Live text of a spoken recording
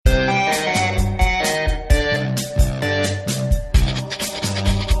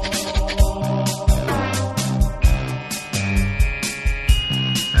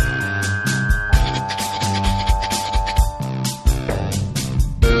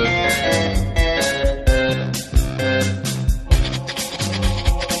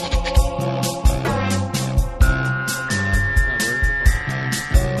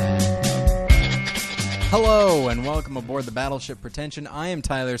welcome aboard the Battleship Pretension. I am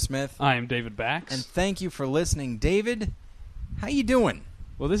Tyler Smith. I am David Bax. And thank you for listening. David, how you doing?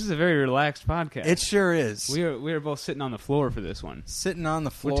 Well, this is a very relaxed podcast. It sure is. We are both sitting on the floor for this one. Sitting on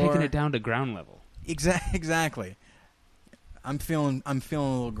the floor. We're taking it down to ground level. Exactly. I'm feeling a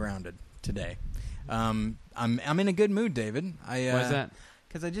little grounded today. I'm in a good mood, David. Why is that?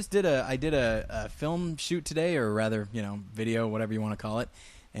 Because I did a film shoot today, or rather, video, whatever you want to call it.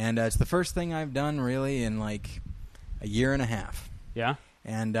 And it's the first thing I've done really in like a year and a half. Yeah?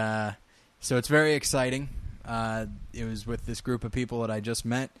 And so it's very exciting. It was with this group of people that I just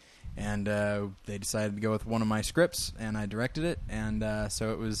met, and they decided to go with one of my scripts, and I directed it, and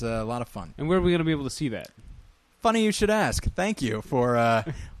so it was a lot of fun. And where are we going to be able to see that? Funny you should ask. Thank you for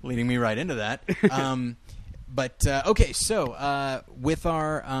leading me right into that. Okay, so with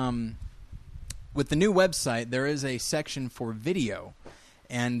our with the new website, there is a section for video.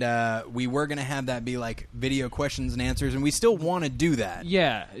 And we were going to have that be like video questions and answers, and we still want to do that.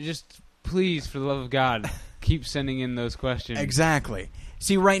 Yeah, just please, for the love of God, keep sending in those questions. Exactly.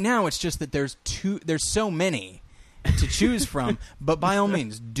 See, right now it's just that there's so many to choose from, but by all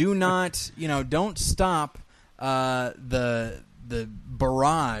means, do not, don't stop the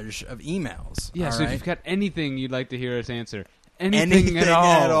barrage of emails. Yeah, so right? if you've got anything you'd like to hear us answer, anything at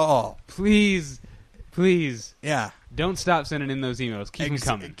all, please, yeah. Don't stop sending in those emails. Keep them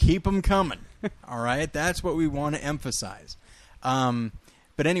coming. Keep them coming. All right? That's what we want to emphasize. But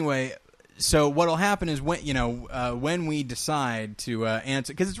anyway, so what will happen is when we decide to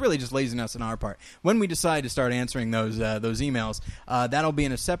answer, because it's really just laziness on our part. When we decide to start answering those emails, that'll be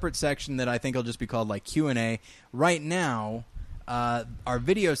in a separate section that I think will just be called like Q&A. Right now, our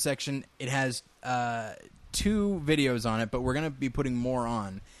video section, it has 2 videos on it, but we're going to be putting more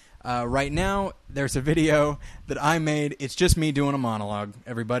on. Right now, there's a video that I made. It's just me doing a monologue,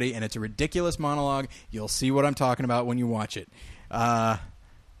 everybody, and it's a ridiculous monologue. You'll see what I'm talking about when you watch it. That's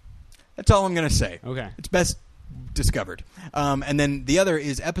all I'm going to say. Okay. It's best discovered. And then the other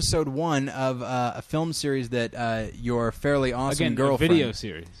is episode 1 of a film series that your fairly awesome girlfriend... a video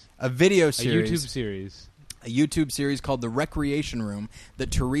series. A video series. A YouTube series. A YouTube series called The Recreation Room that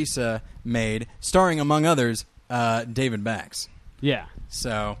Teresa made, starring, among others, David Bax. Yeah.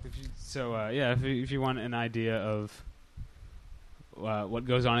 So if you want an idea of what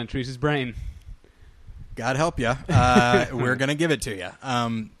goes on in Teresa's brain, God help you. We're going to give it to you.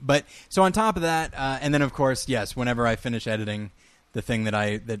 But so on top of that, and then of course, yes, whenever I finish editing the thing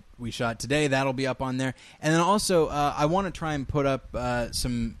that we shot today, that'll be up on there. And then also, I want to try and put up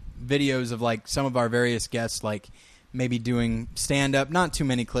some videos of like some of our various guests, like maybe doing stand-up, not too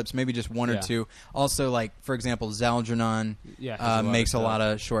many clips, maybe just one or two. Also, like, for example, Zalgernon makes a lot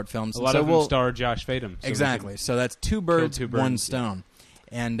of short films. A lot of them star Josh Fadem. So exactly. So that's two birds, one stone.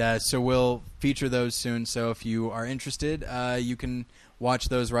 And so we'll feature those soon. So if you are interested, you can watch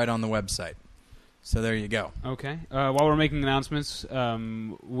those right on the website. So there you go. Okay. While we're making announcements,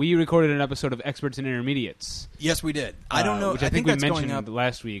 we recorded an episode of Experts in Intermediates. Yes, we did. I don't know. Which I think we mentioned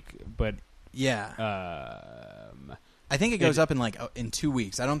last week, but... Yeah. I think it goes up in 2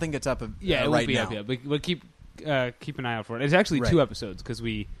 weeks. I don't think it's up it right won't be now. Up yet, but keep an eye out for it. It's actually 2 episodes because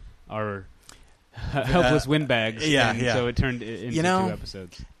we are helpless windbags. So it turned into 2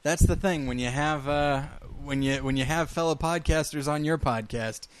 episodes. That's the thing when you have when you have fellow podcasters on your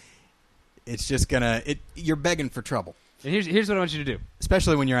podcast, it's just you're begging for trouble. And here's what I want you to do,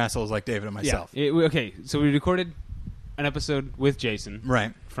 especially when you're assholes like David and myself. Yeah. Okay, so we recorded an episode with Jason,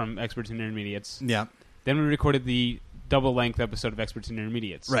 right, from Experts in Intermediates. Yeah. Then we recorded the double-length episode of Experts in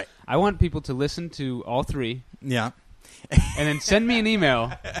Intermediates. Right. I want people to listen to all 3. Yeah. And then send me an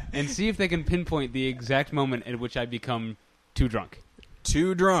email and see if they can pinpoint the exact moment at which I become too drunk.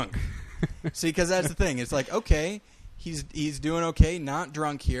 Too drunk. See, because that's the thing. It's like, okay, he's doing okay, not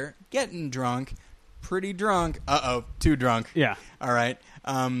drunk here, getting drunk, pretty drunk. Uh-oh, too drunk. Yeah. All right.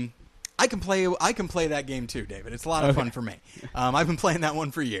 I can play that game too, David. It's a lot of fun for me. I've been playing that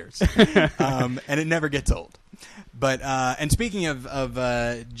one for years, and it never gets old. But and speaking of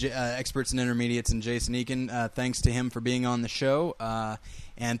Experts in Intermediates and Jason Eakin, thanks to him for being on the show,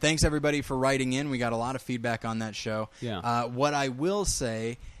 and thanks everybody for writing in. We got a lot of feedback on that show. Yeah. What I will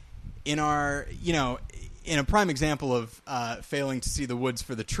say, in our in a prime example of failing to see the woods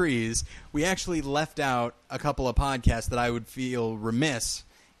for the trees, we actually left out a couple of podcasts that I would feel remiss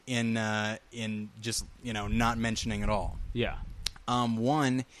in just not mentioning at all. Yeah.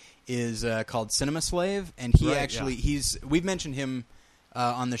 One is called Cinema Slave, and we've mentioned him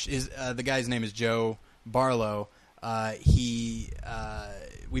on the guy's name is Joe Barlow. We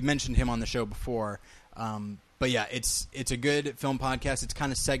mentioned him on the show before. But yeah, it's a good film podcast. It's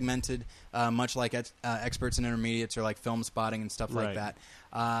kind of segmented, much like Experts and Intermediates or like Film Spotting and stuff like that.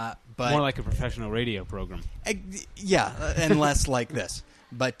 But more like a professional radio program. Yeah, and less like this.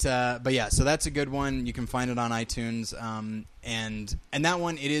 But yeah, so that's a good one. You can find it on iTunes, and that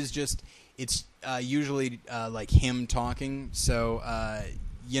one it's usually like him talking. So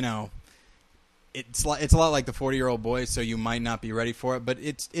it's a lot like the 40-Year-Old Boy. So you might not be ready for it, but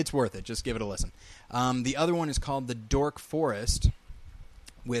it's worth it. Just give it a listen. The other one is called The Dork Forest,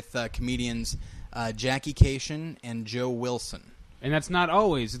 with comedians Jackie Cation and Joe Wilson. And that's not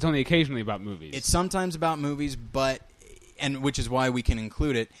always. It's only occasionally about movies. It's sometimes about movies, and which is why we can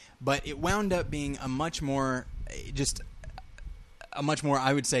include it. But it wound up being a much more,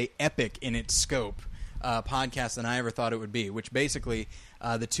 I would say, epic in its scope podcast than I ever thought it would be. Which basically,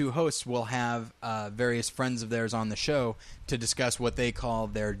 the two hosts will have various friends of theirs on the show to discuss what they call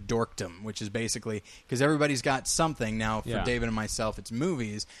their dorkdom, which is basically because everybody's got something. Now, for David and myself, it's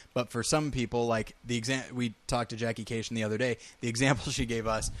movies, but for some people, like we talked to Jackie Cation the other day. The example she gave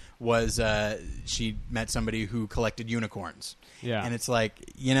us was she met somebody who collected unicorns. Yeah, and it's like,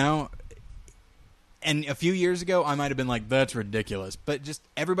 and a few years ago, I might have been like, "That's ridiculous," but just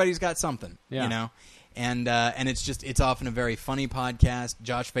everybody's got something, And it's often a very funny podcast.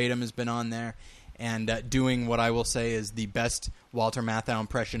 Josh Fadem has been on there and doing what I will say is the best Walter Matthau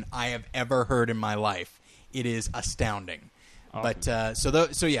impression I have ever heard in my life. It is astounding. Awesome. But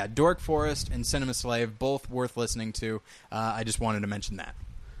so yeah, Dork Forest and Cinema Slave, both worth listening to. I just wanted to mention that.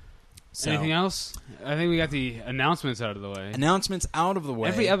 So, anything else? I think we got the announcements out of the way. Announcements out of the way.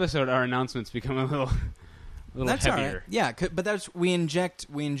 Every episode, our announcements become a little that's heavier. All right. Yeah, but we inject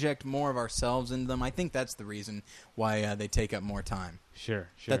more of ourselves into them. I think that's the reason why they take up more time. Sure.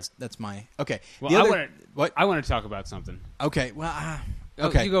 That's my okay. Well, I want to talk about something. Okay. Well,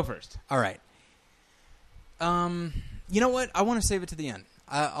 okay. You go first. All right. You know what? I want to save it to the end.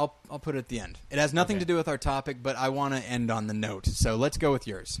 I'll put it at the end. It has nothing to do with our topic, but I want to end on the note. So let's go with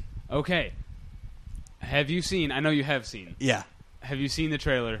yours. Okay. Have you seen? I know you have seen. Yeah. Have you seen the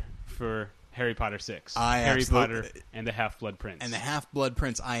trailer for Harry Potter 6? Harry Potter and the Half-Blood Prince. And the Half-Blood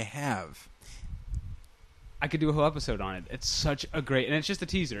Prince I have. I could do a whole episode on it. It's such a great... And it's just a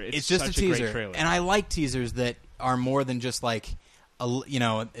teaser. It's just such a teaser. Great trailer. And I like teasers that are more than just like...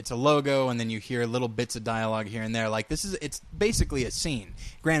 it's a logo, and then you hear little bits of dialogue here and there. Like it's basically a scene.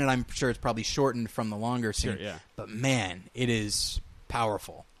 Granted, I'm sure it's probably shortened from the longer scene. Sure, yeah. But man, it is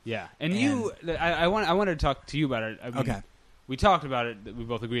powerful. Yeah, and I wanted to talk to you about it. I mean, okay. We talked about it. We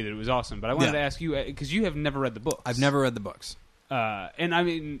both agreed that it was awesome. But I wanted to ask you, because you have never read the books. I've never read the books. And I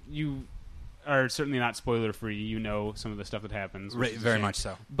mean, you are certainly not spoiler free. You know some of the stuff that happens. Very much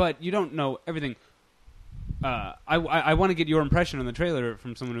so. But you don't know everything. I want to get your impression on the trailer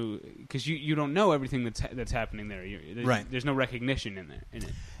from someone who, because you don't know everything that's happening there. There's no recognition in it.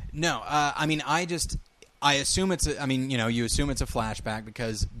 No, I mean, I assume it's. You assume it's a flashback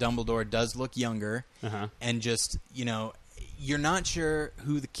because Dumbledore does look younger, and just you're not sure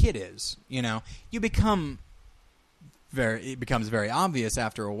who the kid is. It becomes very obvious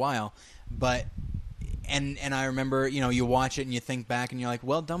after a while, but. And I remember, you watch it and you think back and you're like,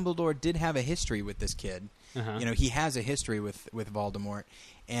 well, Dumbledore did have a history with this kid. He has a history with Voldemort,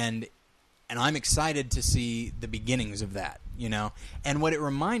 and I'm excited to see the beginnings of that. And what it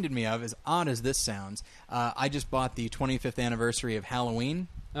reminded me of, as odd as this sounds, I just bought the 25th anniversary of Halloween,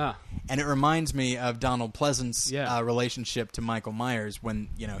 and it reminds me of Donald Pleasant's relationship to Michael Myers when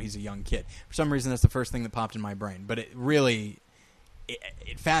he's a young kid. For some reason, that's the first thing that popped in my brain, but it really.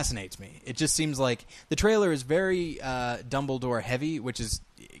 It fascinates me. It just seems like the trailer is very Dumbledore heavy, which is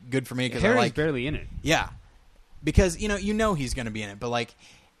good for me because I like barely in it. Yeah, because he's going to be in it, but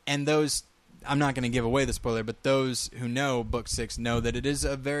and those I'm not going to give away the spoiler, but those who know Book 6 know that it is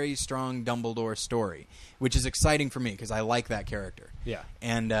a very strong Dumbledore story, which is exciting for me because I like that character. Yeah,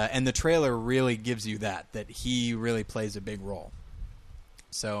 and the trailer really gives you that he really plays a big role.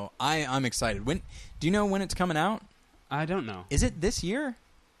 So I'm excited. Do you know when it's coming out? I don't know. Is it this year?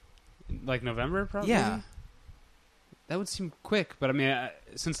 Like November, probably? Yeah. That would seem quick, but I mean,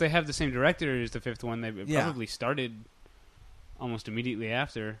 since they have the same director as the fifth one, they probably started almost immediately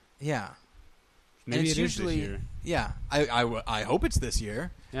after. Yeah. Maybe it is this year. Yeah. I hope it's this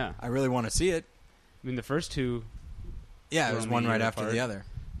year. Yeah. I really want to see it. I mean, the first two... Yeah, it was one right after the other.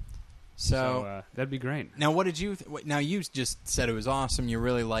 So that'd be great. Now, what did you... now, you just said it was awesome. You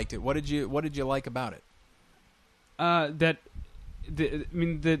really liked it. What did you like about it? The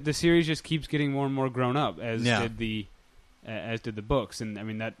series just keeps getting more and more grown up, as did the books, and I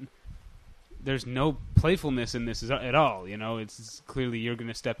mean that there's no playfulness in this at all. It's clearly you're going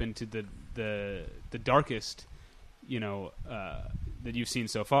to step into the darkest that you've seen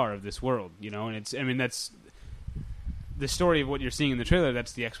so far of this world, and that's the story of what you're seeing in the trailer.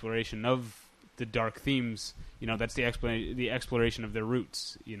 That's the exploration of the dark themes, that's the exploration of their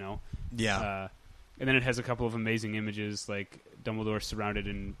roots, Yeah. And then it has a couple of amazing images, like Dumbledore surrounded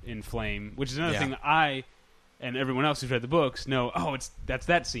in flame, which is another Yeah. thing that I and everyone else who's read the books know. Oh, that's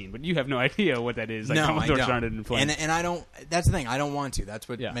that scene, but you have no idea what that is. Like No, I Dumbledore don't. surrounded in flame. And I don't. That's the thing. I don't want to. That's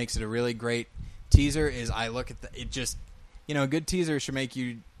what Yeah. makes it a really great teaser. Is I look at it just, a good teaser should make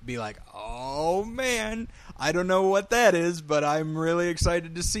you be like, oh man, I don't know what that is, but I'm really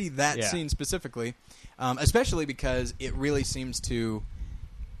excited to see that scene specifically, especially because it really seems to.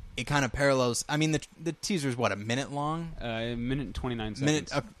 It kind of parallels. I mean, the teaser's what, a minute long? A minute and 29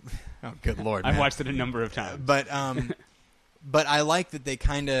 seconds. Oh, good lord! I've man. watched it a number of times. But I like that they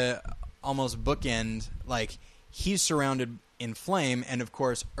kind of almost bookend. Like, he's surrounded in flame, and of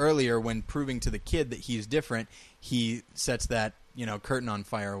course, earlier when proving to the kid that he's different, he sets that curtain on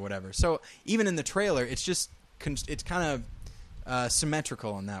fire or whatever. So even in the trailer, it's just it's kind of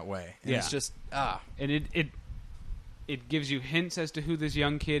symmetrical in that way. And it's just and it gives you hints as to who this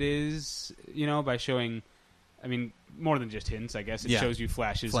young kid is, by showing, I mean, more than just hints, I guess. It shows you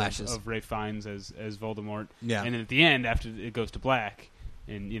flashes. Of Ralph Fiennes as Voldemort. Yeah. And then at the end, after it goes to black,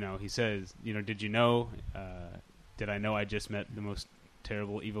 and, he says, did you know, did I know I just met the most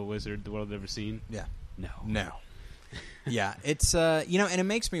terrible evil wizard the world had ever seen? Yeah. No. Yeah, it's, and it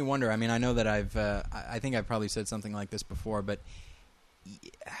makes me wonder. I mean, I know that I think I've probably said something like this before, but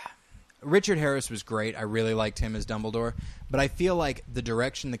Richard Harris was great. I really liked him as Dumbledore, but I feel like the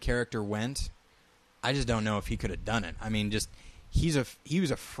direction the character went, I just don't know if he could have done it. I mean, he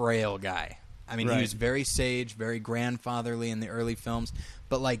was a frail guy. I mean, he was very sage, very grandfatherly in the early films,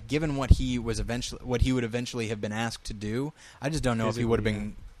 but like given what he would eventually have been asked to do, I just don't know if he would have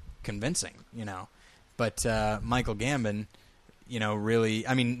been convincing, But Michael Gambon, really,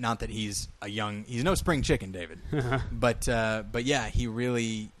 I mean, not that he's no spring chicken, David, but yeah, he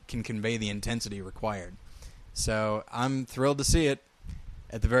really can convey the intensity required. So I'm thrilled to see it.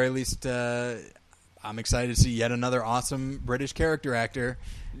 At the very least, I'm excited to see yet another awesome British character actor.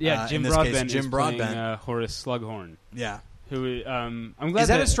 Yeah, Jim Broadbent is playing Horace Slughorn. Yeah, who I'm glad is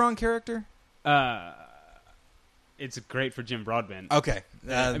that a strong character? It's great for Jim Broadbent. Okay,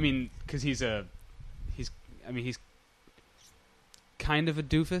 I mean, because he's kind of a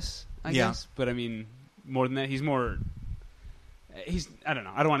doofus, I guess. But I mean, more than that, he's I don't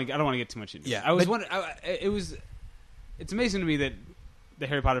know. I don't want to get too much into it. Yeah, I was wondering. It's amazing to me that the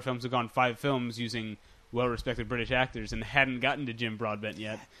Harry Potter films have gone 5 films using well-respected British actors and hadn't gotten to Jim Broadbent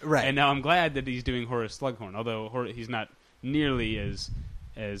yet. Right. And now I'm glad that he's doing Horace Slughorn, although he's not nearly as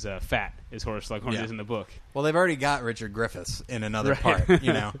fat as Horace Slughorn is in the book. Well, they've already got Richard Griffiths in another part,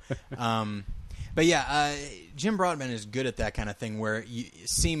 But yeah, Jim Broadbent is good at that kind of thing where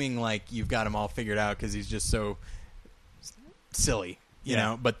seeming like you've got him all figured out because he's just so silly, you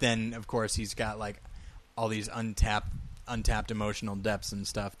know. But then, of course, he's got like all these untapped emotional depths and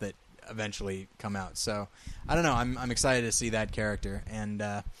stuff that eventually come out. So I don't know. I'm excited to see that character. And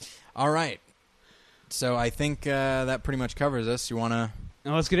all right, so I think that pretty much covers us. You want to?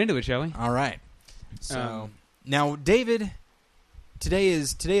 Now let's get into it, shall we? All right. So now, David. Today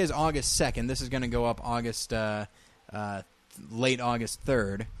is August 2nd. This is going to go up late August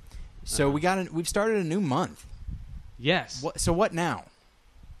 3rd. So we've started a new month. Yes. So what now?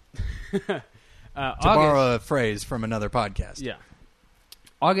 To August, borrow a phrase from another podcast. Yeah.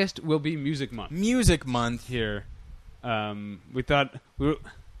 August will be Music Month. Music Month here. We thought we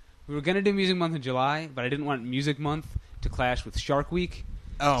were going to do Music Month in July, but I didn't want Music Month to clash with Shark Week.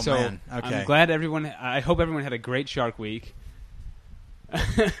 Oh, so man. Okay. I'm glad I hope everyone had a great Shark Week.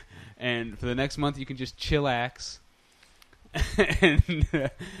 And for the next month, you can just chillax and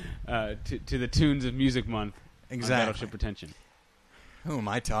to the tunes of Music Month. Exactly. On Battleship Pretension. Who am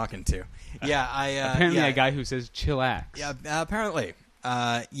I talking to? Yeah, apparently a guy who says chillax. Yeah, apparently.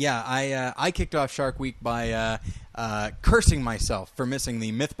 I kicked off Shark Week by cursing myself for missing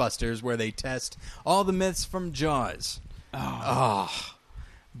the Mythbusters, where they test all the myths from Jaws.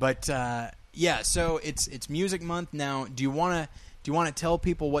 But so it's Music Month now. Do you want to tell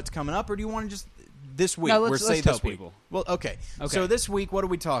people what's coming up, or do you want to just this week? No, let's tell people. Well, okay. So this week, what are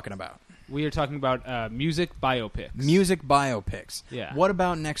we talking about? We are talking about music biopics. Music biopics. Yeah. What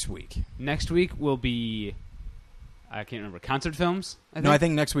about next week? Next week will be, I can't remember, concert films? No, I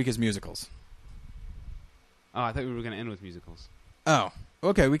think next week is musicals. Oh, I thought we were going to end with musicals. Oh,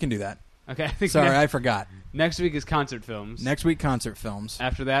 okay, we can do that. Okay. Sorry, I forgot. Next week is concert films. Next week, concert films.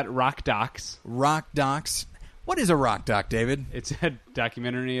 After that, rock docs. Rock docs. What is a rock doc, David? It's a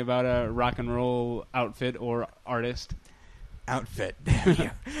documentary about a rock and roll outfit or artist. Outfit.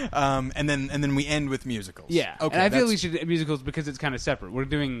 And then we end with musicals. Yeah. Okay. And I feel we should musicals because it's kind of separate. We're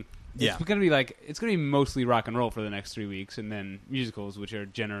doing. Yeah. It's going to be mostly rock and roll for the next 3 weeks, and then musicals, which are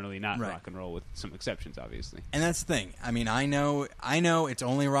generally not rock and roll, with some exceptions, obviously. And that's the thing. I mean, I know it's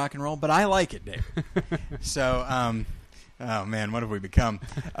only rock and roll, but I like it, Dave. So, oh man, what have we become?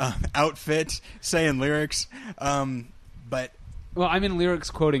 Outfit, saying lyrics, but. Well, I'm in lyrics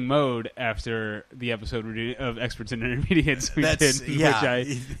quoting mode after the episode of Experts and Intermediates we did, which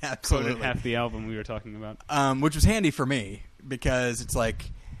I quoted half the album we were talking about. Which was handy for me, because it's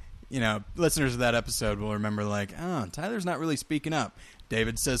like, listeners of that episode will remember, like, oh, Tyler's not really speaking up.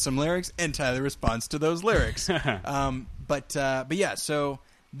 David says some lyrics, and Tyler responds to those lyrics. But yeah, so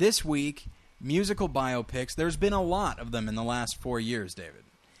this week, musical biopics, there's been a lot of them in the last 4 years, David.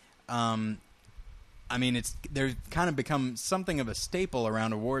 I mean, they've kind of become something of a staple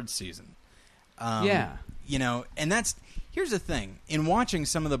around awards season. Yeah. And here's the thing. In watching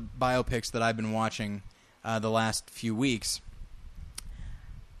some of the biopics that I've been watching the last few weeks,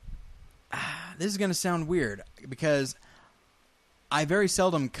 this is going to sound weird, because I very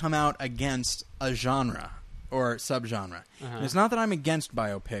seldom come out against a genre or subgenre. And it's not that I'm against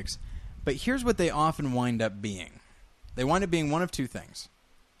biopics, but here's what they often wind up being. They wind up being one of two things.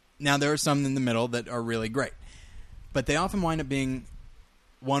 Now, there are some in the middle that are really great, but they often wind up being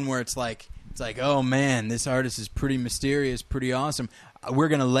one where it's like, oh man, this artist is pretty mysterious, pretty awesome. We're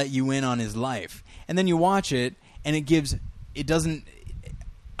going to let you in on his life. And then you watch it, and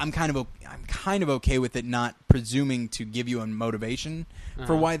I'm kind of okay with it not presuming to give you a motivation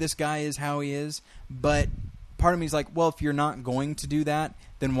for why this guy is how he is. But part of me is like, well, if you're not going to do that,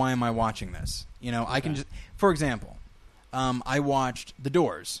 then why am I watching this? I can just, for example, I watched The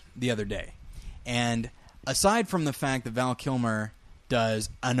Doors the other day, and aside from the fact that Val Kilmer does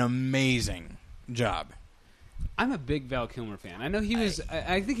an amazing job. I'm a big Val Kilmer fan. I know he was.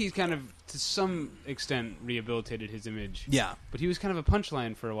 I think he's kind of, to some extent, rehabilitated his image. Yeah, but he was kind of a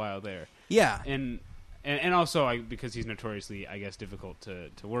punchline for a while there. Yeah, and also because he's notoriously, I guess, difficult to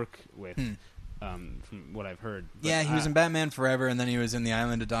work with. From what I've heard. But, yeah, he was in Batman Forever, and then he was in The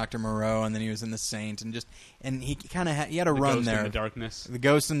Island of Dr. Moreau, and then he was in The Saint, and he kind of he had a run there. The Ghost in the Darkness. The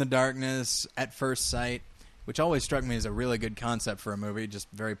Ghost in the Darkness, At First Sight, which always struck me as a really good concept for a movie, just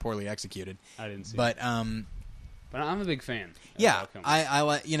very poorly executed. I didn't see it. But I'm a big fan. Yeah,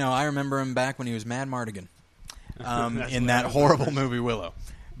 I remember him back when he was Mad Mardigan in that horrible movie Willow.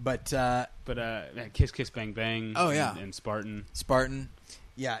 But Kiss Kiss Bang Bang. Oh yeah, and Spartan.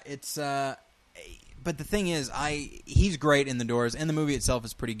 Yeah, it's. But the thing is, he's great in The Doors, and the movie itself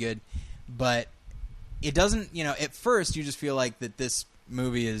is pretty good. But it doesn't, at first you just feel like that this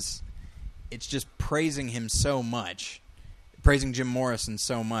movie it's just praising him so much, praising Jim Morrison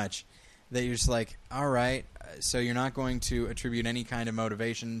so much, that you're just like, all right, so you're not going to attribute any kind of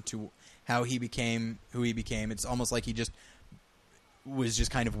motivation to how he became who he became. It's almost like he just was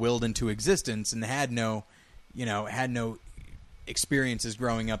just kind of willed into existence and had no experiences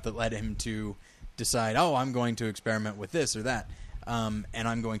growing up that led him to decide, oh, I'm going to experiment with this or that, and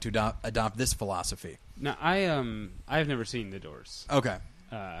I'm going to adopt this philosophy. Now, I've never seen The Doors. Okay.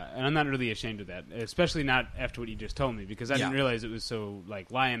 And I'm not really ashamed of that, especially not after what you just told me, because I didn't realize it was so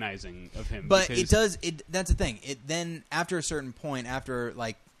lionizing of him. But that's the thing. It then, after a certain point, after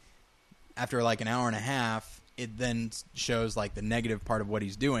an hour and a half, it then shows the negative part of what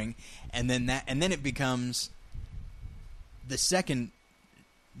he's doing, and then it becomes the second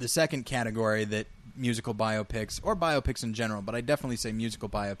category that musical biopics, or biopics in general, but I definitely say musical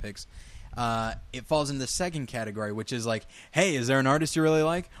biopics, it falls into the second category, which is hey, is there an artist you really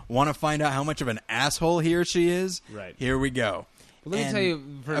like? Want to find out how much of an asshole he or she is? Right. Here we go. Well, let me tell you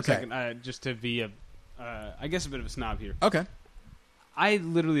for a second, just to be I guess a bit of a snob here. Okay. I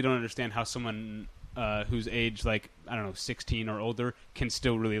literally don't understand how someone who's age 16 or older can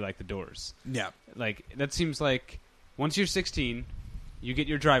still really like The Doors. Yeah. That seems like once you're 16, you get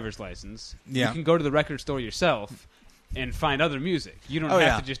your driver's license. Yeah. You can go to the record store yourself and find other music. You don't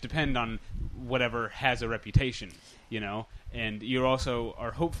have to just depend on whatever has a reputation, And you also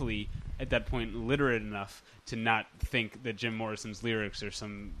are hopefully at that point literate enough to not think that Jim Morrison's lyrics are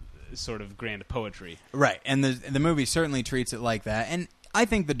some sort of grand poetry. Right, and the movie certainly treats it like that. And I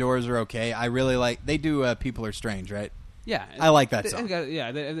think The Doors are okay. I really they do People Are Strange, right? Yeah. I like that song.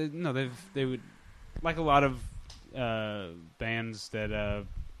 They would, like a lot of bands that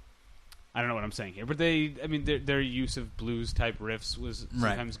I don't know what I'm saying here, but their use of blues type riffs was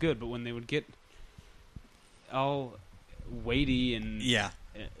sometimes good, but when they would get all weighty and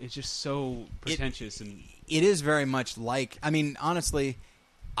it's just so pretentious, and it is very much like, I mean, honestly,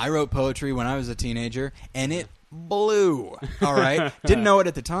 I wrote poetry when I was a teenager, and it blew. All right, didn't know it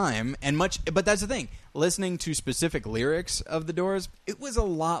at the time, but that's the thing. Listening to specific lyrics of The Doors, it was a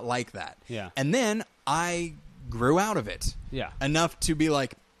lot like that. Yeah, and then I grew out of it. Yeah, enough to be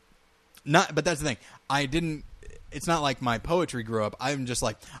like, not. But that's the thing. I didn't. It's not like my poetry grew up. I'm just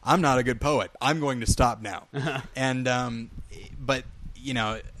like, I'm not a good poet. I'm going to stop now. And but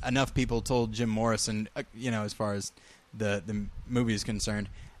enough people told Jim Morrison, as far as the movie is concerned,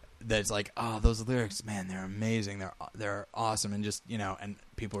 that it's like, oh, those lyrics, man, they're amazing. They're awesome, and just and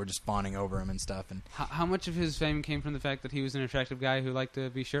people were just fawning over him and stuff. And how much of his fame came from the fact that he was an attractive guy who liked to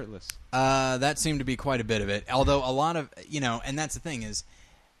be shirtless? That seemed to be quite a bit of it. Although a lot of and that's the thing is,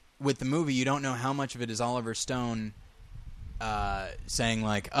 with the movie, you don't know how much of it is Oliver Stone saying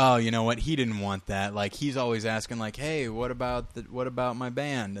like, oh, you know what, he didn't want that. Like, he's always asking like, hey, what about my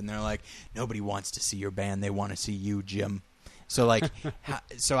band? And they're like, nobody wants to see your band. They want to see you, Jim. So like,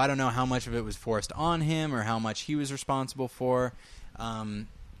 so I don't know how much of it was forced on him or how much he was responsible for.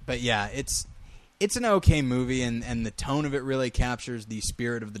 But yeah, it's an okay movie, and the tone of it really captures the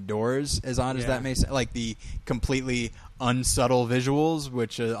spirit of The Doors, as odd as that may sound. Like the completely unsubtle visuals,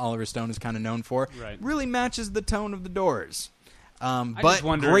 which Oliver Stone is kind of known for, really matches the tone of The Doors. But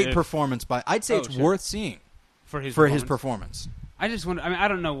great performance by. I'd say it's worth seeing for his performance. I just wonder. I mean, I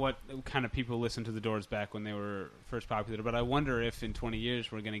don't know what kind of people listened to The Doors back when they were first popular, but I wonder if in 20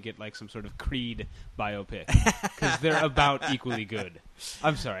 years we're going to get like some sort of Creed biopic, because they're about equally good.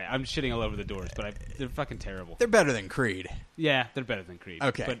 I'm sorry, I'm shitting all over The Doors, but they're fucking terrible. They're better than Creed. Yeah, they're better than Creed.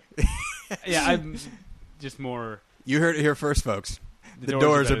 Okay, but yeah, I'm just more. You heard it here first, folks. The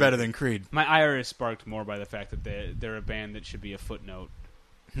Doors are better than Creed. My ire is sparked more by the fact that they're a band that should be a footnote,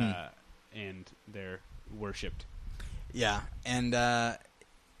 and they're worshipped. Yeah, and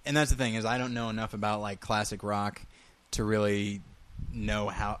that's the thing is I don't know enough about like classic rock to really know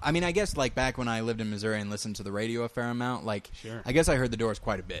how. I mean, I guess like back when I lived in Missouri and listened to the radio a fair amount, like I guess I heard The Doors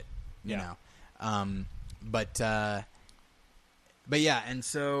quite a bit, you know. But yeah, and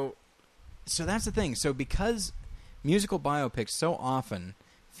so that's the thing. So because musical biopics so often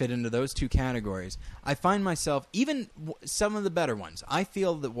fit into those two categories, I find myself, even some of the better ones, I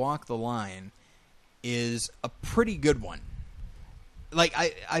feel that Walk the Line is a pretty good one. Like,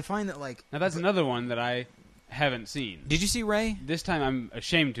 I find that, like... Now, that's another one that I haven't seen. Did you see Ray? This time, I'm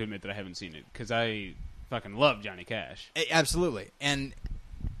ashamed to admit that I haven't seen it, because I fucking love Johnny Cash. Absolutely. And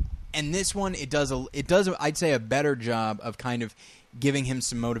this one, it does, I'd say, a better job of kind of giving him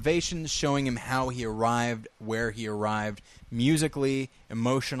some motivation, showing him how he arrived, where he arrived, musically,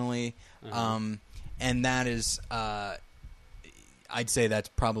 emotionally, and that is, I'd say that's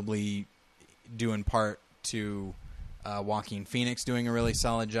probably due in part to Joaquin Phoenix doing a really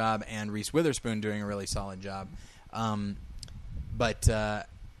solid job and Reese Witherspoon doing a really solid job. But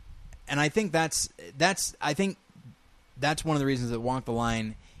I think that's one of the reasons that Walk the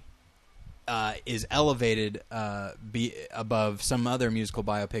Line is elevated above some other musical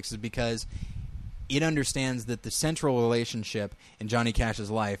biopics, is because it understands that the central relationship in Johnny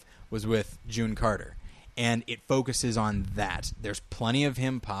Cash's life was with June Carter. And it focuses on that. There's plenty of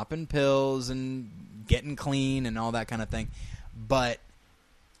him popping pills and getting clean and all that kind of thing. But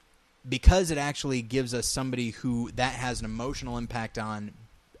because it actually gives us somebody who that has an emotional impact on,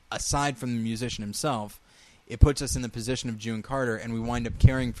 aside from the musician himself, it puts us in the position of June Carter, and we wind up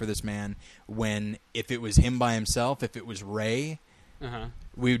caring for this man when, if it was him by himself, if it was Ray,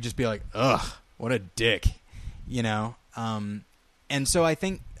 we would just be like, ugh, what a dick, you know? And so I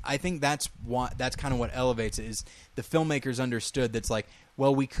think that's kind of what elevates it, is the filmmakers understood that's like,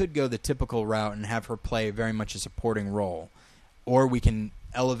 well, we could go the typical route and have her play very much a supporting role, or we can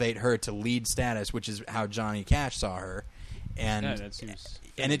elevate her to lead status, which is how Johnny Cash saw her. And yeah, that seems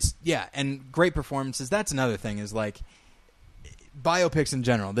and it's and great performances. That's another thing, is like biopics in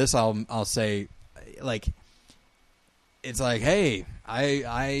general. This I'll say, like, it's like, hey,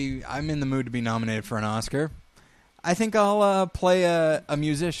 I'm in the mood to be nominated for an Oscar. I think I'll play a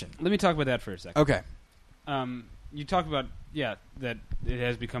musician. Let me talk about that for a second. Okay. You talked about, that it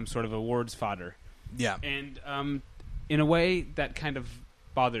has become sort of awards fodder. Yeah. And in a way, that kind of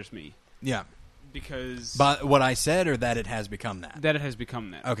bothers me. Yeah. Because... But what I said, or that it has become that? That it has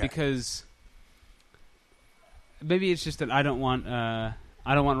become that. Okay. Because maybe it's just that I don't want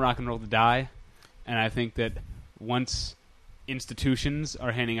rock and roll to die, and I think that once institutions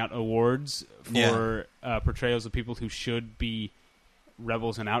are handing out awards for portrayals of people who should be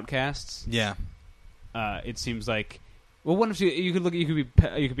rebels and outcasts, it seems like, well, what if you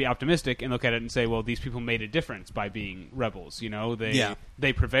could be optimistic and look at it and say, well, these people made a difference by being rebels. You know,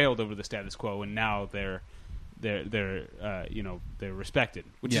 they prevailed over the status quo, and now they're they're respected,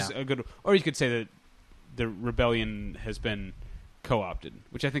 which is a good. Or you could say that the rebellion has been co-opted,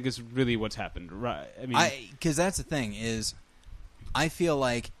 which I think is really what's happened. Right? I mean, because that's the thing is, I feel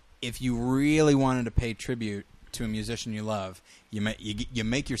like if you really wanted to pay tribute to a musician you love, you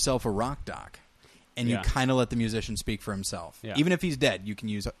make yourself a rock doc, and you kind of let the musician speak for himself. Yeah. Even if he's dead, you can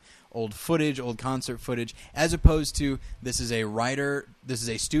use old footage, old concert footage, as opposed to this is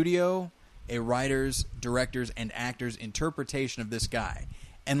a studio, a writer's, director's, and actor's interpretation of this guy.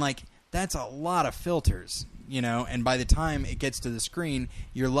 And, like, that's a lot of filters, you know, and by the time it gets to the screen,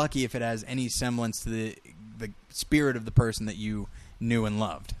 you're lucky if it has any semblance to the spirit of the person that you knew and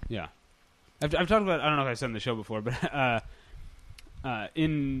loved. Yeah. I've talked about, I don't know if I said on the show before, but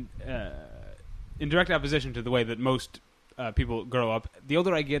in direct opposition to the way that most people grow up, the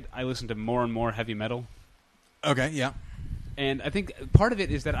older I get, I listen to more and more heavy metal. Okay, yeah. And I think part of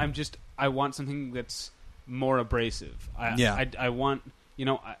it is that I want something that's more abrasive. I want, you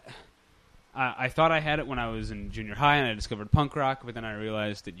know, I thought I had it when I was in junior high and I discovered punk rock, but then I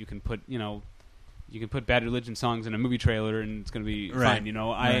realized that you can put Bad Religion songs in a movie trailer and it's going to be fine, you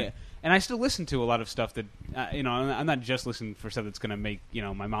know. And I still listen to a lot of stuff that, you know, I'm not just listening for stuff that's going to make, you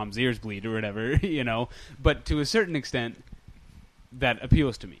know, my mom's ears bleed or whatever, you know. But to a certain extent, that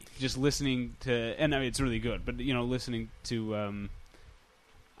appeals to me. Just listening to, and I mean, it's really good, but, you know, listening to,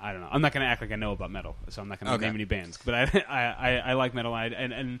 I don't know. I'm not going to act like I know about metal, so I'm not going to name any bands. But I like metal,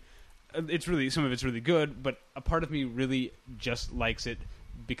 and it's really, some of it's really good, but a part of me really just likes it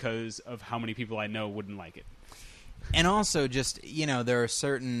because of how many people I know wouldn't like it. And also, just, you know, there are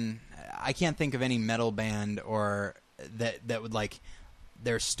certain, I can't think of any metal band or that would, like,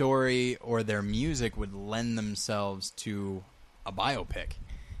 their story or their music would lend themselves to a biopic.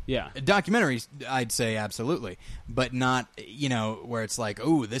 Yeah. Documentaries, I'd say absolutely, but not, you know, where it's like,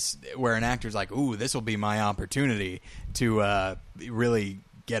 where an actor's like, this will be my opportunity to really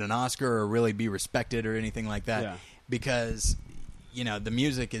get an Oscar or really be respected or anything like that. Yeah. Because, you know, the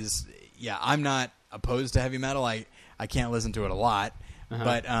music is, I'm not opposed to heavy metal. I can't listen to it a lot,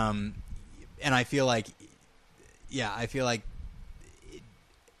 but and I feel like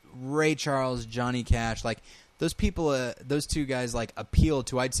Ray Charles, Johnny Cash, like those people, those two guys, like, appeal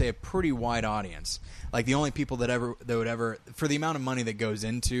to, I'd say, a pretty wide audience. Like, the only people that would ever, for the amount of money that goes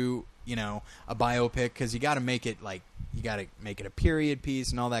into, you know, a biopic, because you got to make it a period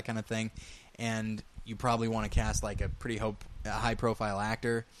piece and all that kind of thing, and you probably want to cast like a pretty high profile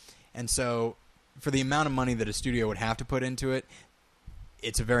actor, and so for the amount of money that a studio would have to put into it,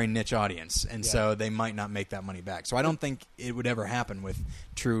 it's a very niche audience, and so they might not make that money back. So I don't think it would ever happen with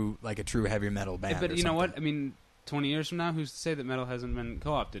a true heavy metal band. But you know what? I mean, 20 years from now, who's to say that metal hasn't been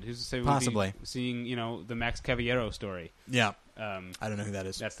co-opted? Who's to say we'll be seeing, you know, the Max Cavallero story? Yeah. I don't know who that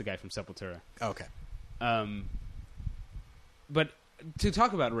is. That's the guy from Sepultura. Oh, okay. But to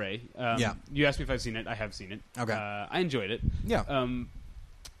talk about Ray, you asked me if I've seen it. I have seen it. Okay. I enjoyed it. Yeah.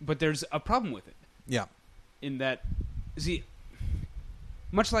 But there's a problem with it. Yeah. In that, see,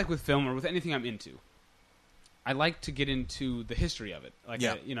 much like with film or with anything I'm into, I like to get into the history of it. Like,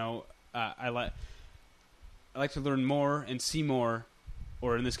 I like to learn more and see more,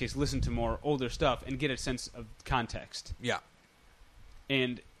 or in this case, listen to more older stuff and get a sense of context. Yeah.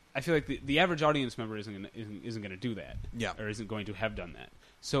 And I feel like the average audience member isn't going to do that. Yeah. Or isn't going to have done that.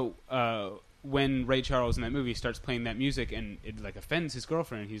 So when Ray Charles in that movie starts playing that music and it, like, offends his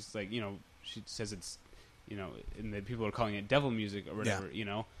girlfriend, he's like, you know, she says it's, you know, and the people are calling it devil music or whatever, you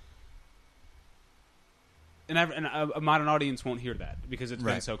know. And a modern audience won't hear that because it's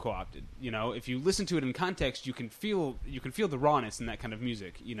been so co-opted. You know, if you listen to it in context, you can feel the rawness in that kind of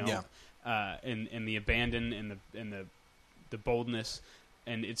music. You know, and the abandon and the boldness,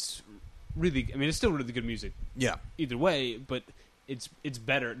 and it's really, I mean, it's still really good music. Yeah. Either way, but it's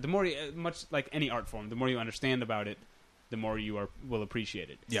better. The more much like any art form, the more you understand about it, the more you will appreciate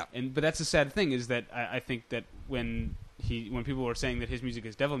it. Yeah. But that's the sad thing is that I think that when people are saying that his music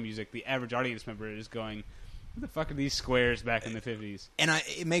is devil music, the average audience member is going, "What the fuck are these squares back in the 50s?" And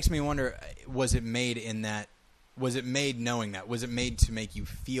it makes me wonder: was it made in that? Was it made knowing that? Was it made to make you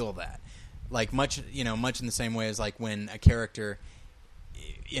feel that? Like much in the same way as like when a character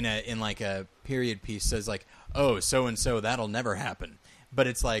in like a period piece says like, "Oh, so and so, that'll never happen." But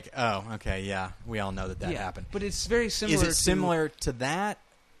it's like, oh, okay, yeah, we all know that happened. But it's very similar. Is it similar to that?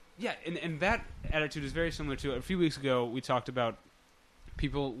 Yeah, and that attitude is very similar to, a few weeks ago we talked about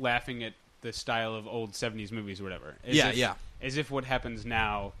people laughing at the style of old 70s movies or whatever. As if what happens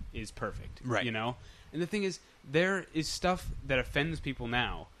now is perfect. Right. You know? And the thing is, there is stuff that offends people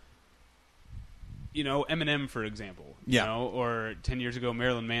now Eminem, for example, or 10 years ago,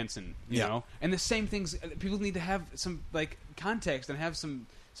 Marilyn Manson, you know, and the same things. People need to have some context and have some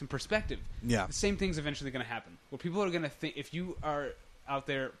perspective. Yeah, the same thing's eventually going to happen. Where people are going to think, if you are out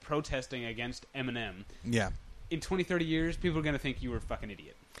there protesting against Eminem, in 20, 30 years, people are going to think you were a fucking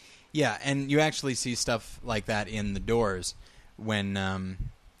idiot. Yeah, and you actually see stuff like that in The Doors when,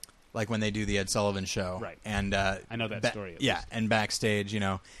 when they do the Ed Sullivan Show. Right. And I know that story. At least. And backstage,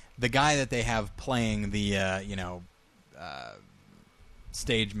 the guy that they have playing the,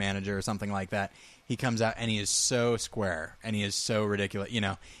 stage manager or something like that, he comes out and he is so square and he is so ridiculous,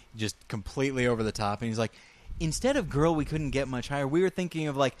 just completely over the top. And he's like, instead of girl, we couldn't get much higher, we were thinking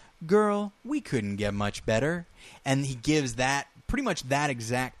of girl, we couldn't get much better. And he gives that pretty much that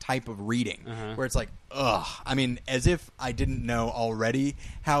exact type of reading where it's like, ugh. I mean, as if I didn't know already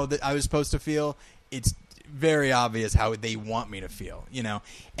how I was supposed to feel. It's very obvious how they want me to feel,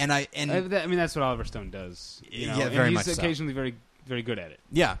 And I mean, that's what Oliver Stone does. Yeah, very much so. He's occasionally very, very good at it.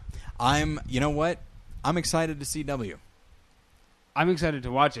 Yeah. You know what? I'm excited to see W. I'm excited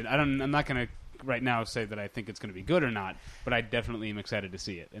to watch it. I'm not going to right now say that I think it's going to be good or not, but I definitely am excited to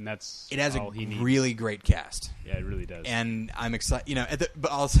see it, and that's it has all he needs. Really great cast. Yeah, it really does. And I'm excited.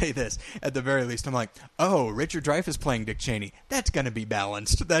 But I'll say this: at the very least, I'm like, oh, Richard Dreyfuss playing Dick Cheney. That's going to be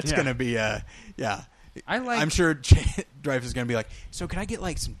balanced. That's going to be I'm sure Dreyfuss is going to be like, so could I get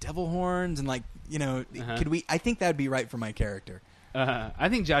some devil horns and could we? I think that'd be right for my character. I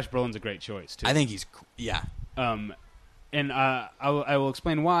think Josh Brolin's a great choice too. I think he's And I will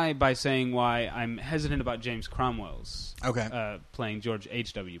explain why by saying why I'm hesitant about James Cromwell's playing George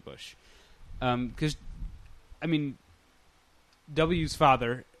H.W. Bush. Because, W's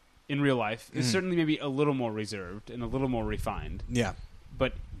father in real life is certainly maybe a little more reserved and a little more refined. Yeah.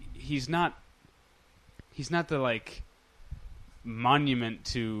 But he's not the, monument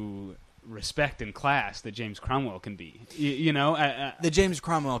to respect and class that James Cromwell can be. That James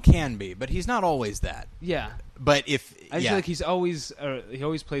Cromwell can be, but he's not always that. Yeah. But if I feel like he's always he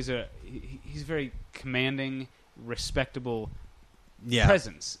always plays he's very commanding, respectable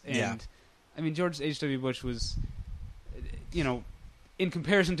presence. And George H.W. Bush was in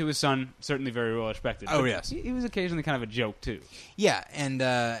comparison to his son, certainly very well respected. Oh, yes. He was occasionally kind of a joke too. Yeah, and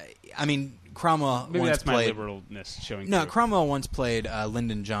Cromwell maybe once that's my played, liberalness showing. No, through. Cromwell once played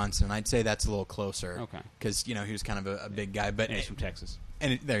Lyndon Johnson. I'd say that's a little closer. Okay. Because he was kind of a big guy, but he's from Texas.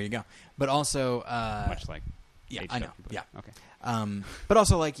 And there you go. But also much like I know. Bush. Yeah. Okay. But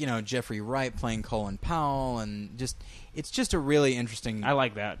also Jeffrey Wright playing Colin Powell, and it's just a really interesting. I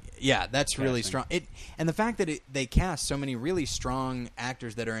like that. Yeah, that's really strong. And the fact that they cast so many really strong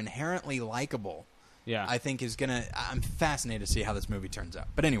actors that are inherently likable. Yeah. I think is gonna. I'm fascinated to see how this movie turns out.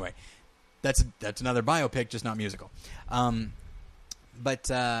 But anyway. That's another biopic, just not musical.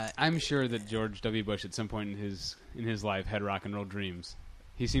 But I'm sure that George W. Bush at some point in his life had rock and roll dreams.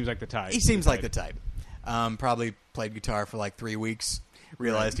 He seems like the type. He seems like the type. Probably played guitar for 3 weeks,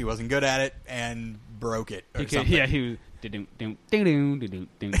 realized he wasn't good at it, and broke it or something. Yeah, he was. And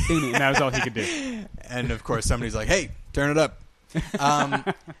that was all he could do. And of course, somebody's like, "Hey, turn it up."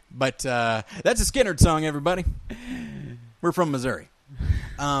 But that's a Skynyrd song, everybody. We're from Missouri.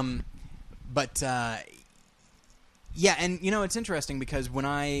 But yeah, and it's interesting because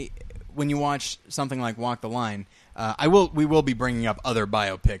when you watch something like Walk the Line, we will be bringing up other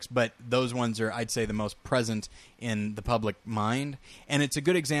biopics, but those ones are, I'd say, the most present in the public mind, and it's a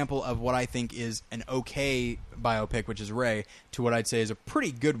good example of what I think is an okay biopic, which is Ray, to what I'd say is a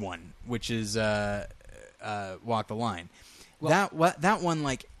pretty good one, which is Walk the Line. Well, that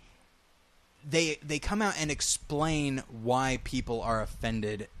one, they come out and explain why people are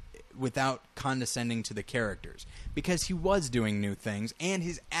offended without condescending to the characters, because he was doing new things and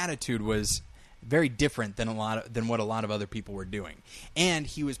his attitude was very different than what a lot of other people were doing, and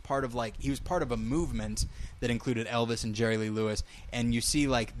he was part of a movement that included Elvis and Jerry Lee Lewis, and you see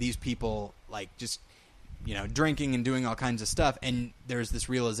these people just drinking and doing all kinds of stuff, and there's this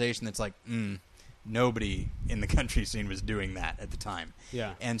realization that's nobody in the country scene was doing that at the time.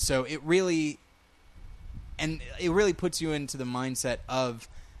 Yeah, and so it really puts you into the mindset of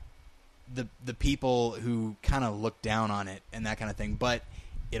the people who kind of look down on it and that kind of thing, but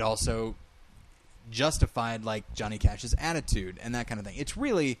it also justified Johnny Cash's attitude and that kind of thing. It's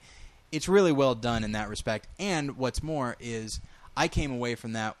really well done in that respect. And what's more is I came away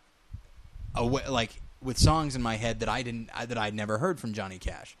from that with songs in my head that I'd never heard from Johnny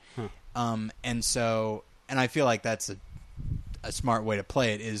Cash. And I feel like that's a smart way to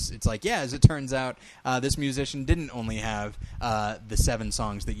play it. As it turns out, this musician didn't only have the 7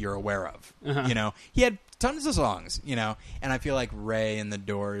 songs that you're aware of. He had tons of songs. And I feel like Ray and the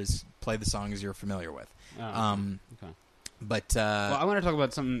Doors play the songs you're familiar with. Okay. But well, I want to talk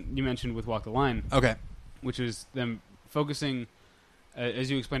about something you mentioned with Walk the Line. Okay. Which is them focusing,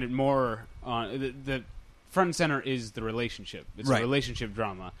 as you explained it, more on the front and center is the relationship. It's a relationship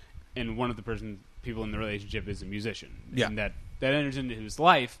drama, and one of the people in the relationship is a musician. Yeah. And that enters into his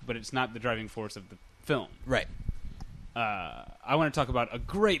life, but it's not the driving force of the film. Right. I want to talk about a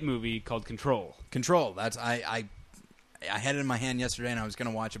great movie called Control. Control. That's I had it in my hand yesterday, and I was going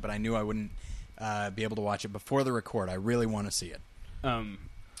to watch it, but I knew I wouldn't be able to watch it before the record. I really want to see it.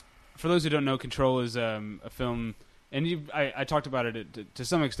 For those who don't know, Control is a film, and I talked about it to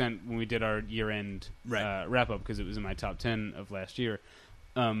some extent when we did our year-end wrap-up, because it was in my top 10 of last year.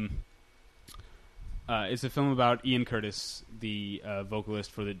 It's a film about Ian Curtis, the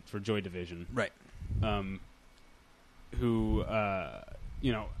vocalist for Joy Division. Right. Who,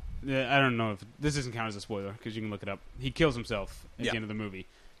 you know, I don't know if this doesn't count as a spoiler, because you can look it up. He kills himself at the end of the movie,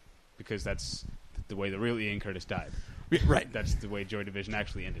 because that's the way the real Ian Curtis died. Right. That's the way Joy Division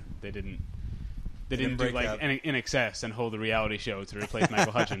actually ended. They didn't do like In Excess and hold a reality show to replace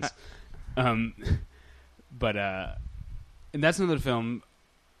Michael Hutchins. But and that's another film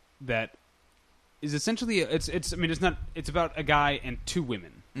that is essentially it's about a guy and two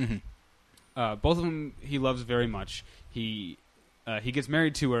women. Mm-hmm. Both of them he loves very much. He gets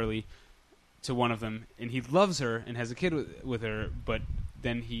married too early to one of them, and he loves her and has a kid with her, but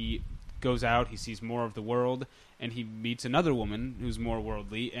then he goes out, he sees more of the world, and he meets another woman who's more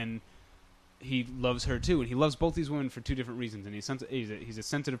worldly, and he loves her too. And he loves both these women for two different reasons. And he's a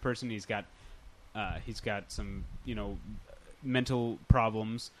sensitive person. He's got some, you know, mental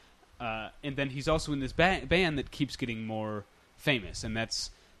problems, and then he's also in this band that keeps getting more famous, and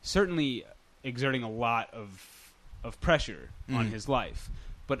that's certainly exerting a lot of pressure on his life.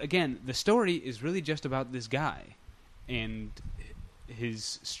 But again, the story is really just about this guy and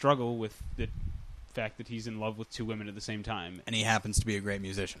his struggle with the fact that he's in love with two women at the same time. And he happens to be a great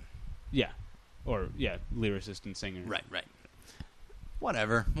musician. Yeah. Or, lyricist and singer. Right.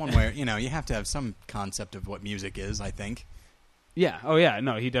 Whatever. One way, you know, you have to have some concept of what music is, I think. Yeah. Oh, yeah.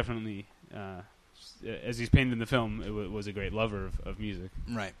 No, he definitely, as he's painted in the film, was a great lover of music.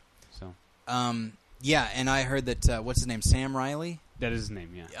 Right. So. Yeah, and I heard that, what's his name, Sam Riley? That is his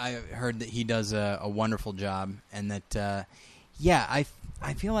name, yeah. I heard that he does a wonderful job, and that, I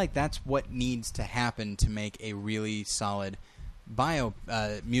feel like that's what needs to happen to make a really solid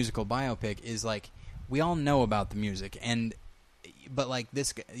musical biopic. Is like, we all know about the music, but like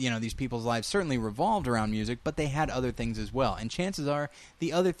this, you know, these people's lives certainly revolved around music, but they had other things as well, and chances are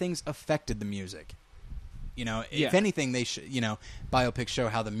the other things affected the music. You know, if anything, they biopics show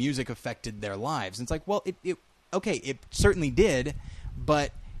how the music affected their lives. And it's like, well, it certainly did,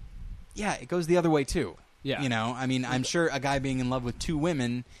 but yeah, it goes the other way too. Yeah. You know, I mean, I'm sure a guy being in love with two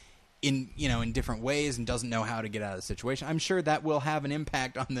women in different ways and doesn't know how to get out of the situation, I'm sure that will have an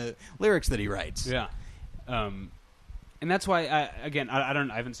impact on the lyrics that he writes. Yeah. And that's why, I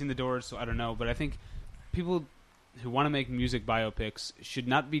haven't seen The Doors, so I don't know, but I think people who want to make music biopics should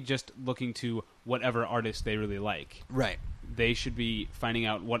not be just looking to whatever artist they really like. Right. They should be finding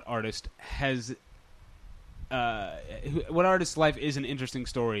out what artist has... what artist's life is an interesting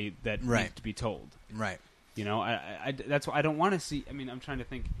story that needs to be told. Right. You know, that's why I don't want to see... I mean, I'm trying to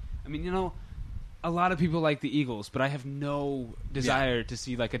think... I mean, you know, a lot of people like the Eagles, but I have no desire to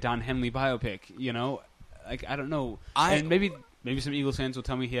see, like, a Don Henley biopic, you know? Like, I don't know. And maybe some Eagles fans will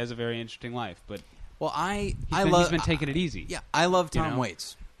tell me he has a very interesting life, but... Well, he's been taking it eeasy. Yeah, I love Tom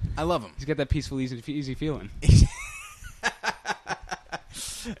Waits. I love him. He's got that peaceful, easy feeling.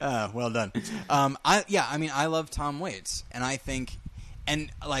 Well done. I love Tom Waits, and I think,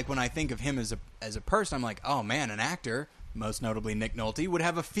 and like when I think of him as a person, I'm like, oh man, an actor, most notably Nick Nolte, would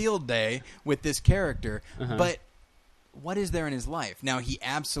have a field day with this character. Uh-huh. But what is there in his life? Now, he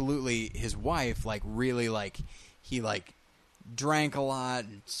absolutely, his wife, like really, like he like drank a lot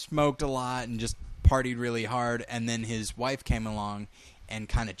and smoked a lot and just partied really hard, and then his wife came along and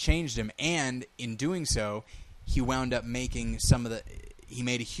kind of changed him, and in doing so, he wound up making he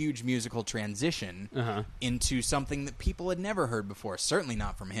made a huge musical transition into something that people had never heard before, certainly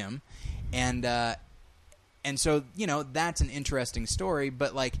not from him, and so, you know, that's an interesting story,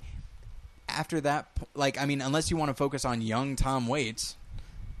 but like after that, like, I mean, unless you want to focus on young Tom Waits,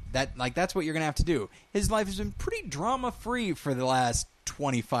 that's what you're going to have to do. His life has been pretty drama-free for the last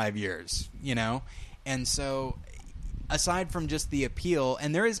 25 years, you know? And so, aside from just the appeal,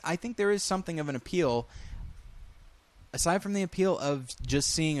 and I think there is something of an appeal, aside from the appeal of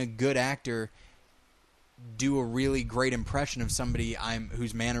just seeing a good actor do a really great impression of somebody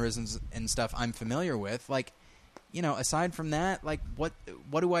whose mannerisms and stuff I'm familiar with, like, aside from that, like, what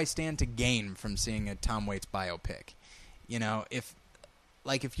do I stand to gain from seeing a Tom Waits biopic? If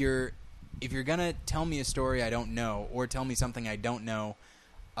you're gonna tell me a story I don't know, or tell me something I don't know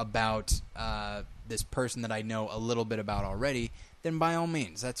about this person that I know a little bit about already, then by all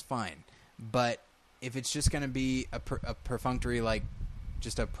means, that's fine. But if it's just gonna be a perfunctory, like,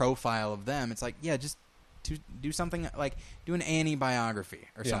 just a profile of them, it's like, yeah, just to do something like do an Annie biography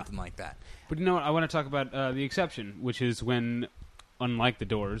or something like that. But you know what? I want to talk about the exception, which is when, unlike the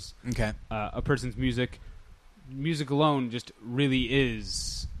Doors, a person's music alone just really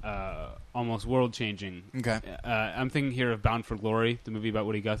is almost world changing. Okay, I'm thinking here of Bound for Glory, the movie about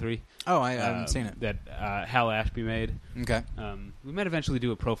Woody Guthrie. Oh, I haven't seen it. That Hal Ashby made. Okay, we might eventually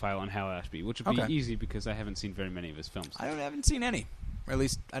do a profile on Hal Ashby, which would be easy because I haven't seen very many of his films. I haven't seen any, or at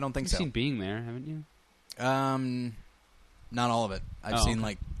least I don't think so. You've seen Being There, haven't you? Not all of it. I've seen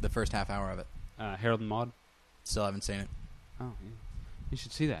like the first half hour of it. Harold and Maude? Still haven't seen it. Oh, yeah. You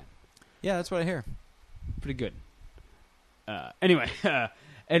should see that. Yeah, that's what I hear. Pretty good. Anyway,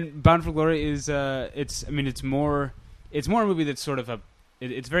 and Bound for Glory is it's more a movie that's sort of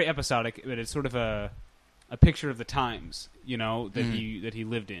it's very episodic, but it's sort of a picture of the times, that he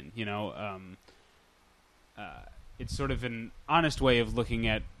lived in, it's sort of an honest way of looking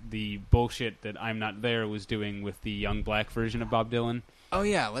at the bullshit that I'm Not There was doing with the young black version of Bob Dylan. Oh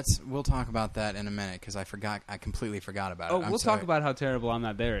yeah, we'll talk about that in a minute because I completely forgot about it. Oh, we'll talk about how terrible I'm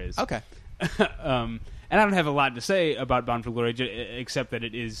Not There is. Okay. And I don't have a lot to say about Bound for Glory except that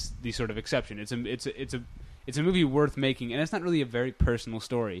it is the sort of exception. It's a movie worth making, and it's not really a very personal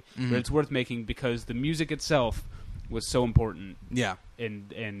story, but it's worth making because the music itself was so important. Yeah.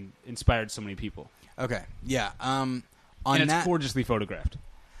 And inspired so many people. Okay, yeah. And it's gorgeously photographed.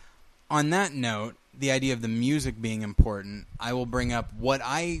 On that note, the idea of the music being important, I will bring up what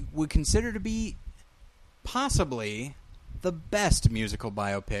I would consider to be possibly the best musical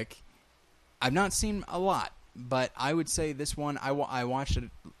biopic. I've not seen a lot, but I would say this one, I watched it.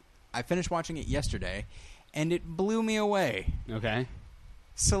 I finished watching it yesterday, and it blew me away. Okay.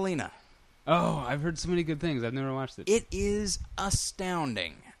 Selena. Oh, I've heard so many good things. I've never watched it. It is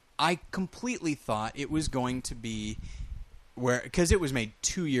astounding. I completely thought it was going to be because it was made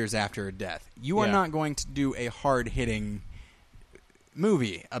 2 years after her death. You are not going to do a hard-hitting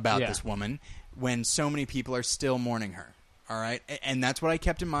movie about this woman when so many people are still mourning her. All right? And that's what I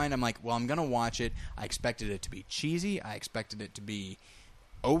kept in mind. I'm like, well, I'm going to watch it. I expected it to be cheesy. I expected it to be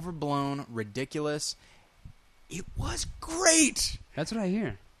overblown, ridiculous. It was great. That's what I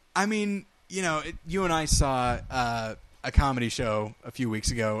hear. I mean, you and I saw a comedy show a few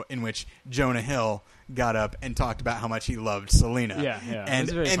weeks ago in which Jonah Hill got up and talked about how much he loved Selena. Yeah. And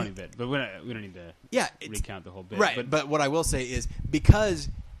it's a very funny bit, but we don't need to recount the whole bit. Right, but what I will say is because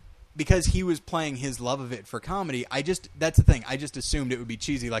he was playing his love of it for comedy, that's the thing. I just assumed it would be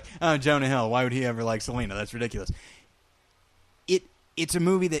cheesy, like, oh, Jonah Hill, why would he ever like Selena? That's ridiculous. It's a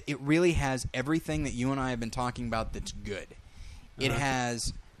movie that it really has everything that you and I have been talking about that's good. It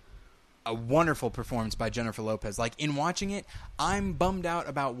has a wonderful performance by Jennifer Lopez. Like, in watching it, I'm bummed out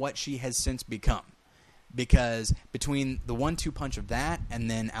about what she has since become. Because between the 1-2 punch of that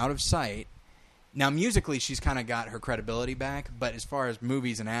and then Out of Sight, now musically she's kind of got her credibility back, but as far as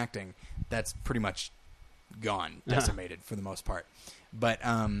movies and acting, that's pretty much gone, decimated for the most part. But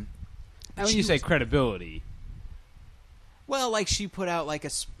when you say credibility, well, like she put out like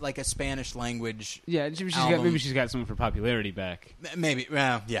a Spanish language. Yeah, maybe she's got some of her popularity back. Maybe,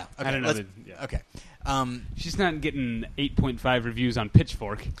 well, yeah. Okay, I don't know. Okay, she's not getting 8.5 reviews on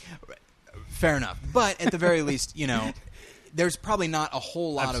Pitchfork. Fair enough, but at the very least, there's probably not a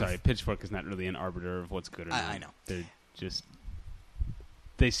whole lot. I'm sorry, Pitchfork is not really an arbiter of what's good or not. I know.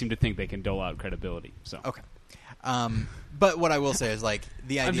 They seem to think they can dole out credibility. So okay. But what I will say is, like,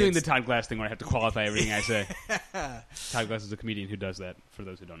 the idea... I'm doing the Todd Glass thing where I have to qualify everything I say. Todd Glass is a comedian who does that, for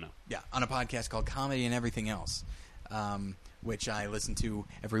those who don't know. Yeah, on a podcast called Comedy and Everything Else, which I listen to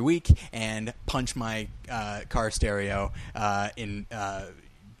every week and punch my car stereo in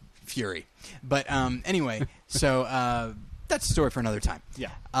fury. But anyway, so that's a story for another time.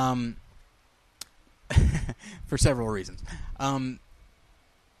 Yeah. For several reasons.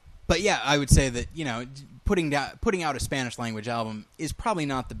 But yeah, I would say that, putting out a Spanish language album is probably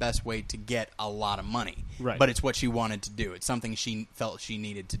not the best way to get a lot of money. Right. But it's what she wanted to do. It's something she felt she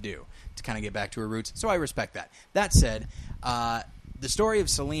needed to do to kind of get back to her roots. So I respect that. That said, the story of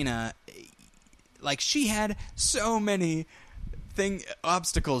Selena, like, she had so many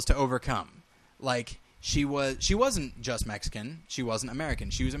obstacles to overcome. Like, she wasn't just Mexican. She wasn't American.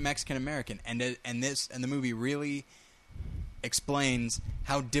 She was a Mexican American, and the movie really explains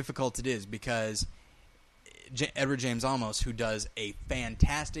how difficult it is, because Edward James Olmos, who does a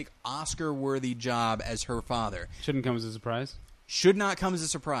fantastic Oscar-worthy job as her father. Shouldn't come as a surprise. Should not come as a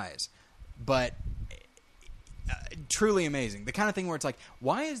surprise, but truly amazing. The kind of thing where it's like,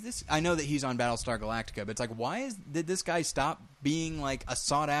 why is this? I know that he's on Battlestar Galactica, but it's like, did this guy stop being like a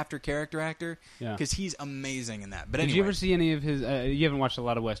sought-after character actor? Because he's amazing in that. But anyway, did you ever see any of his? You haven't watched a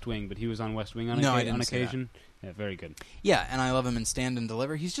lot of West Wing, but he was on West Wing on occasion. Yeah, very good. Yeah, and I love him in Stand and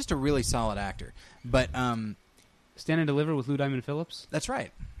Deliver. He's just a really solid actor. But Stand and Deliver with Lou Diamond Phillips? That's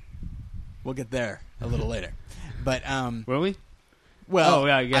right. We'll get there a little later. But will we? Well,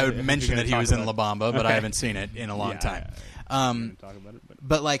 I would mention that he was in La Bamba, but I haven't seen it in a long time. Talk about it,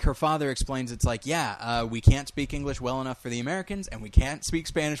 but like her father explains, it's like, we can't speak English well enough for the Americans, and we can't speak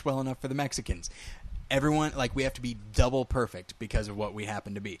Spanish well enough for the Mexicans. Everyone, like, we have to be double perfect because of what we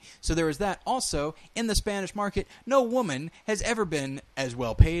happen to be. So there was that. Also, in the Spanish market, no woman has ever been as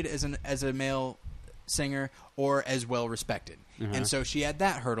well paid as a male singer or as well respected. And so she had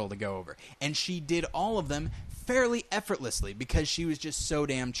that hurdle to go over. And she did all of them fairly effortlessly because she was just so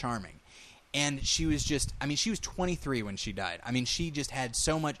damn charming. And she was just, I mean, she was 23 when she died. I mean, she just had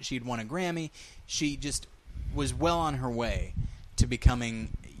so much. She'd won a Grammy. She just was well on her way to becoming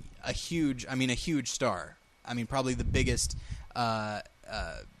a huge star. I mean, probably the biggest,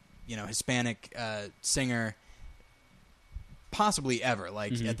 Hispanic singer possibly ever.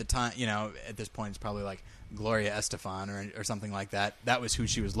 Like at the time, at this point, it's probably like Gloria Estefan or something like that. That was who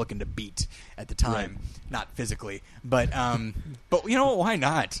she was looking to beat at the time, not physically, but you know what? Why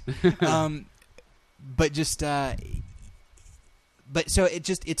not? But so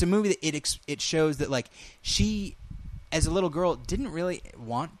it's a movie that it shows that like she, as a little girl, didn't really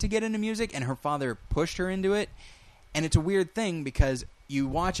want to get into music, and her father pushed her into it. And it's a weird thing because you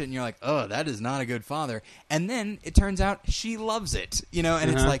watch it and you're like, oh, that is not a good father. And then it turns out she loves it,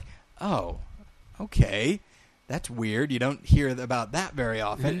 and it's like, oh, okay, that's weird. You don't hear about that very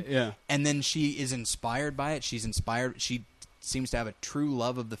often. And then she is inspired by it. She's inspired. She seems to have a true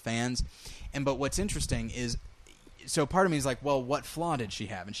love of the fans. But what's interesting is, so part of me is like, well, what flaw did she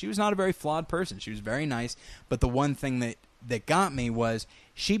have? And she was not a very flawed person. She was very nice. But the one thing that got me was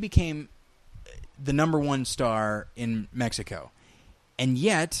she became the number one star in Mexico. And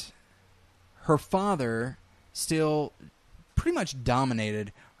yet, her father still pretty much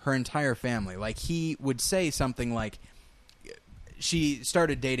dominated her entire family. Like, he would say something like, she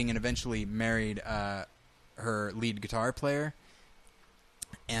started dating and eventually married her lead guitar player.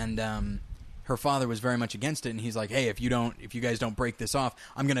 And her father was very much against it, and he's like, hey, if you guys don't break this off,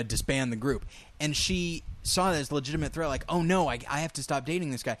 I'm going to disband the group. And she saw that as a legitimate threat, like, oh no, I have to stop dating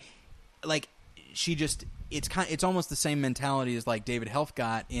this guy. Like, she just, it's almost the same mentality as like David Helf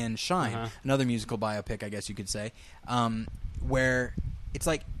got in Shine, another musical biopic, I guess you could say, where it's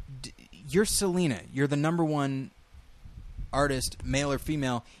like, you're Selena, you're the number one artist, male or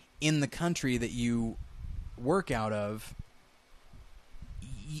female, in the country that you work out of.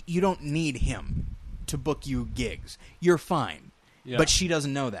 You don't need him to book you gigs. You're fine. Yeah. But she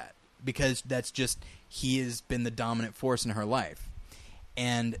doesn't know that because that's just, he has been the dominant force in her life.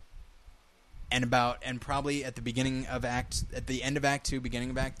 And probably at the end of Act 2, beginning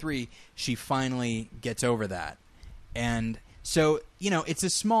of Act 3, she finally gets over that. And so, it's a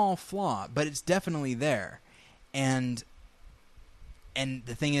small flaw, but it's definitely there. And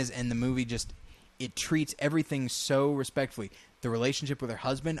the thing is, and the movie just, it treats everything so respectfully. The relationship with her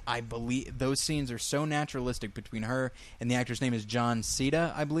husband, I believe those scenes are so naturalistic between her and the actor's name is John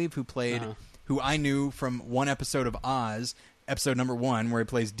Cena, I believe, who I knew from one episode of Oz, episode number 1, where he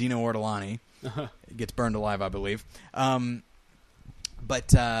plays Dino Ortolani. Gets burned alive, I believe. It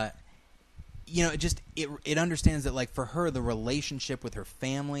understands that, like, for her, the relationship with her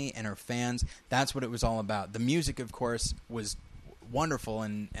family and her fans, that's what it was all about. The music, of course, was wonderful,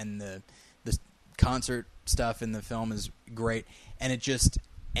 and the concert stuff in the film is great, and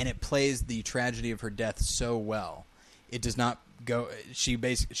it plays the tragedy of her death so well. It does not go. She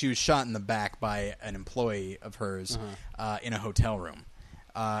was shot in the back by an employee of hers in a hotel room.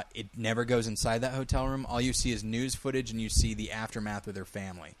 It never goes inside that hotel room. All you see is news footage, and you see the aftermath with her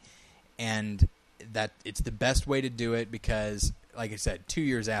family, and that it's the best way to do it because, like I said, 2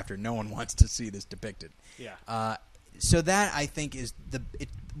 years after, no one wants to see this depicted. Yeah. So that, I think, is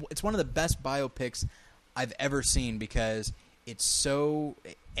it's one of the best biopics I've ever seen because it's so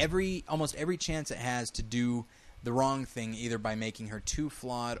almost every chance it has to do the wrong thing, either by making her too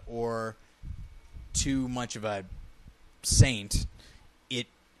flawed or too much of a saint.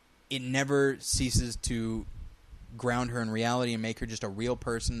 It never ceases to ground her in reality and make her just a real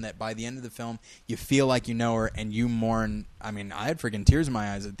person that by the end of the film you feel like you know her and you mourn. I mean, I had freaking tears in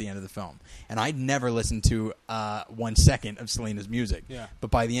my eyes at the end of the film, and I'd never listened to 1 second of Selena's music. Yeah.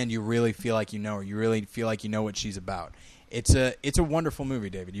 But by the end, you really feel like you know her. You really feel like you know what she's about. It's a wonderful movie,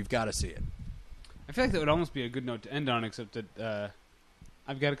 David. You've got to see it. I feel like that would almost be a good note to end on, except that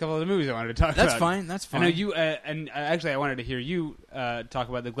I've got a couple other movies I wanted to talk about. That's fine. I know you, and actually I wanted to hear you talk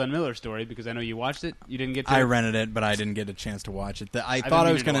about the Glenn Miller story, because I know you watched it. You didn't get to I rented it, but I didn't get a chance to watch it. I thought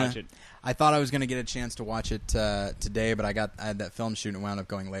I was gonna get a chance to watch it today, but I had that film shoot and wound up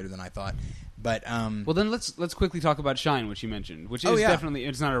going later than I thought. But well, then let's quickly talk about Shine, which you mentioned, which is definitely,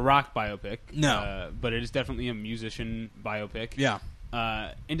 it's not a rock biopic, no, but it is definitely a musician biopic. Yeah,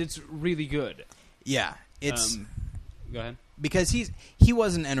 and it's really good. Yeah, it's go ahead. Because he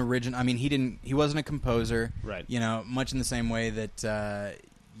wasn't an original. I mean, he wasn't a composer, right? You know, much in the same way that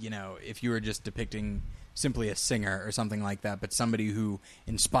you know, if you were just depicting simply a singer or something like that, but somebody who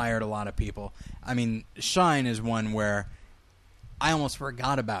inspired a lot of people. I mean, Shine is one where I almost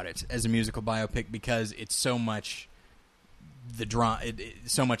forgot about it as a musical biopic because it's so much the drama.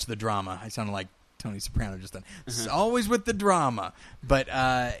 So much the drama. I sounded like Tony Soprano just then. It's always with the drama, but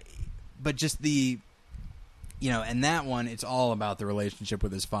just the, you know, and that one, it's all about the relationship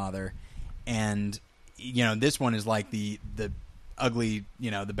with his father, and you know, this one is like the ugly,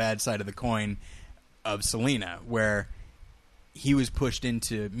 you know, the bad side of the coin of Selena, where he was pushed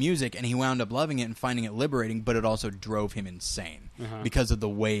into music and he wound up loving it and finding it liberating, but it also drove him insane because of the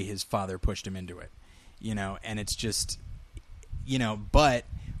way his father pushed him into it, you know. And it's just, you know, but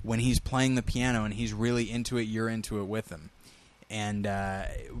when he's playing the piano and he's really into it, you're into it with him. And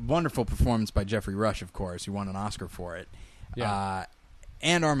wonderful performance by Jeffrey Rush, of course, who won an Oscar for it. Yeah.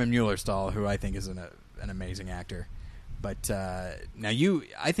 And Armin Mueller-Stahl, who I think is an amazing actor. But now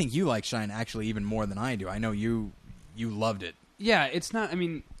I think you like Shine actually even more than I do. I know you loved it. Yeah, it's not, I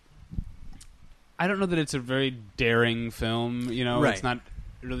mean, I don't know that it's a very daring film, you know. Right. It's not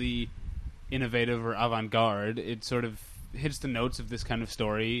really innovative or avant-garde. It sort of hits the notes of this kind of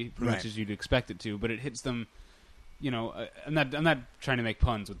story pretty much as you'd expect it to, but it hits them, you know, I'm not trying to make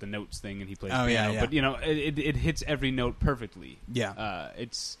puns with the notes thing and he plays piano, but you know, it hits every note perfectly. Yeah.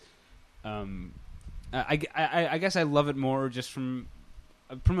 It's I guess I love it more just from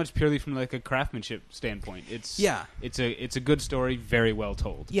pretty much purely from like a craftsmanship standpoint. It's a good story, very well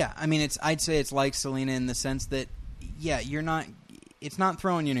told. Yeah, I mean, I'd say it's like Selena in the sense that it's not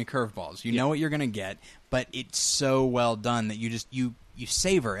throwing you any curveballs. You know what you're going to get, but it's so well done that you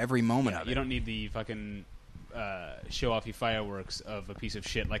savor every moment of it. You don't need the fucking show off you fireworks of a piece of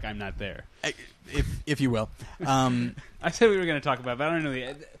shit like I'm Not There, if you will. I said we were going to talk about it, but I don't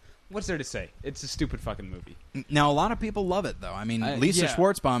know. What's there to say? It's a stupid fucking movie. Now, a lot of people love it, though. I mean, Lisa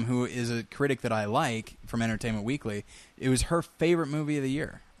Schwartzbaum, who is a critic that I like from Entertainment Weekly, it was her favorite movie of the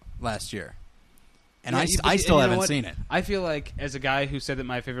year last year. And I still haven't seen it. I feel like, as a guy who said that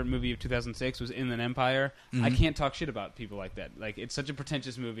my favorite movie of 2006 was Inland Empire, I can't talk shit about people like that. Like, it's such a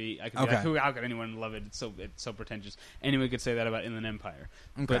pretentious movie. I could be like, how could anyone love it? It's so pretentious. Anyone could say that about Inland Empire.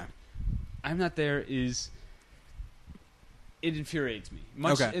 Okay. But I'm Not There it infuriates me.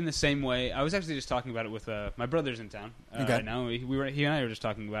 Much in the same way. I was actually just talking about it with my brother's in town right now. He and I were just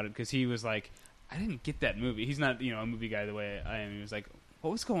talking about it because he was like, I didn't get that movie. He's not, you know, a movie guy the way I am. He was like,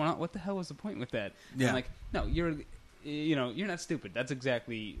 what was going on? What the hell was the point with that? Yeah. I'm like, no, you're not stupid. That's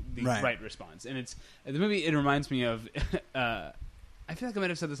exactly the right response. And it's the movie. It reminds me of. I feel like I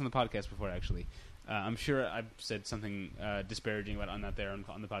might have said this on the podcast before. Actually, I'm sure I've said something disparaging about I'm Not There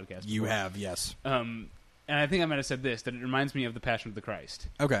on the podcast before. You have, yes. And I think I might have said this, that it reminds me of The Passion of the Christ.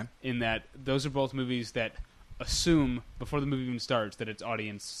 Okay. In that those are both movies that assume before the movie even starts that its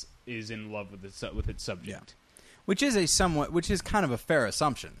audience is in love with its subject. Yeah. Which is kind of a fair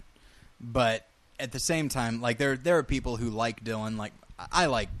assumption. But at the same time, like there are people who like Dylan, like I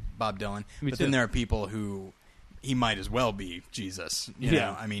like Bob Dylan, but then there are people who he might as well be Jesus. You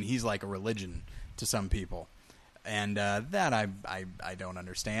know? I mean, he's like a religion to some people. And that I don't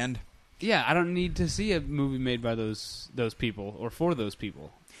understand. Yeah, I don't need to see a movie made by those people or for those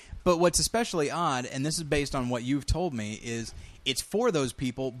people. But what's especially odd, and this is based on what you've told me, is it's for those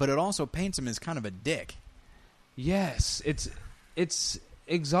people, but it also paints him as kind of a dick. Yes, it's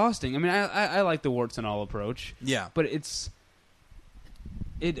exhausting. I mean, I like the warts and all approach. Yeah, but it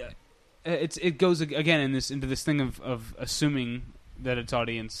goes again into this thing of assuming that its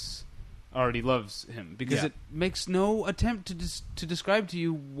audience already loves him because it makes no attempt to describe to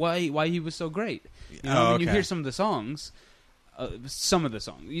you why he was so great. You know, you hear some of the songs,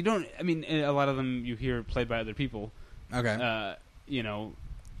 you don't. I mean, a lot of them you hear played by other people. Okay. You know,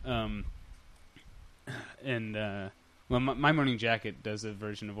 And well, My Morning Jacket does a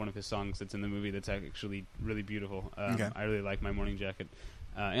version of one of his songs that's in the movie that's actually really beautiful. Okay. I really like My Morning Jacket,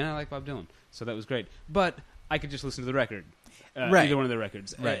 and I like Bob Dylan, so that was great. But I could just listen to the record, right. Either one of the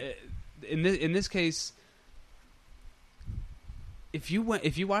records. Right. In this case, if you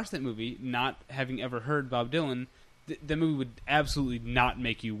watch that movie not having ever heard Bob Dylan, the movie would absolutely not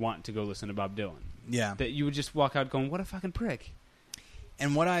make you want to go listen to Bob Dylan. Yeah. That you would just walk out going, "What a fucking prick."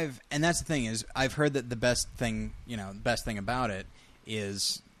 And that's the thing is, I've heard that the best thing about it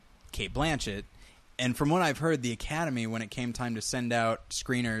is Cate Blanchett. And from what I've heard, the Academy, when it came time to send out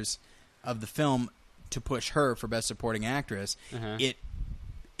screeners of the film to push her for Best Supporting Actress, it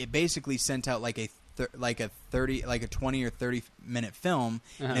basically sent out like a 20 or 30 minute film,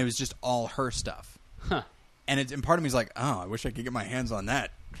 and it was just all her stuff. Huh. And part of me is like, oh, I wish I could get my hands on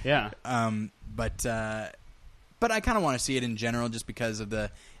that. Yeah. But I kind of want to see it in general just because of the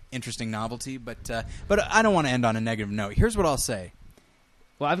interesting novelty. But I don't want to end on a negative note. Here's what I'll say.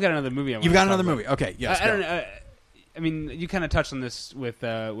 Well, I've got another movie. You've got another movie. Okay, yes. I don't know. I mean, you kind of touched on this with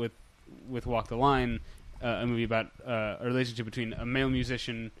Walk the Line, a movie about a relationship between a male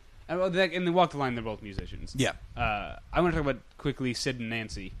musician. And the Walk the Line, they're both musicians. Yeah. I want to talk about quickly Sid and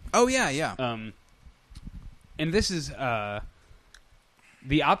Nancy. Oh yeah. And this is the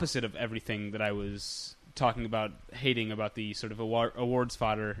opposite of everything that I was talking about, hating about the sort of awards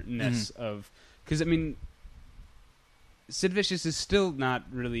fodder-ness of... Because, I mean, Sid Vicious is still not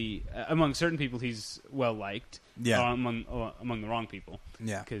really... among certain people, he's well-liked. Yeah. Among the wrong people.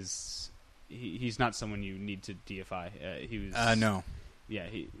 Yeah. Because he's not someone you need to deify. He was... No. Yeah,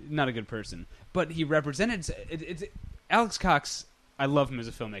 not a good person. But he represented... Alex Cox, I love him as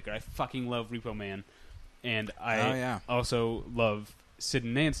a filmmaker. I fucking love Repo Man. And I also love Sid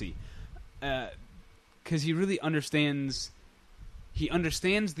and Nancy. Because he really understands... He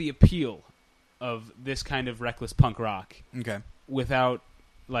understands the appeal of this kind of reckless punk rock. Okay. Without,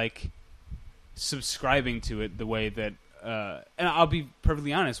 like, subscribing to it the way that... and I'll be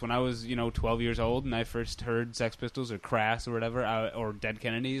perfectly honest. When I was, 12 years old and I first heard Sex Pistols or Crass or whatever, or Dead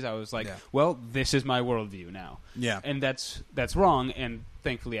Kennedys, I was like, well, this is my worldview now. Yeah. And that's wrong, and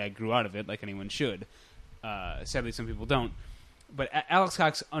thankfully I grew out of it like anyone should. Sadly, some people don't. But Alex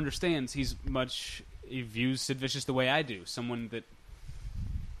Cox understands. He views Sid Vicious the way I do. Someone that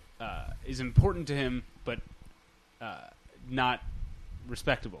is important to him, but not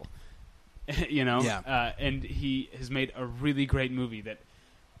respectable. Yeah. And he has made a really great movie that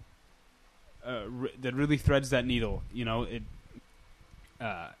really threads that needle.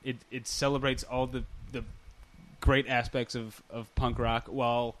 It celebrates all the great aspects of punk rock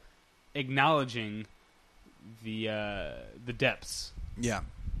while acknowledging the depths. Yeah.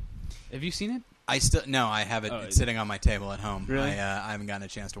 Have you seen it? No, I have it. It's sitting on my table at home. Really? I haven't gotten a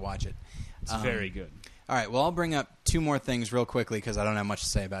chance to watch it. It's very good. All right. Well, I'll bring up two more things real quickly because I don't have much to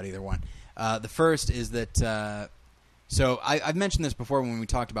say about either one. The first is that so I've mentioned this before when we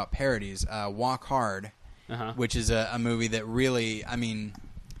talked about parodies. Walk Hard, which is a movie that really, I mean,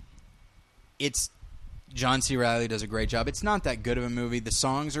 it's John C. Reilly does a great job. It's not that good of a movie. The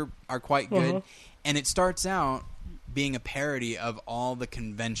songs are quite good, and it starts out being a parody of all the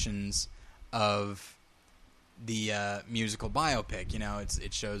conventions of the musical biopic.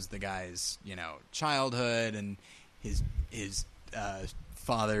 It shows the guy's childhood, and his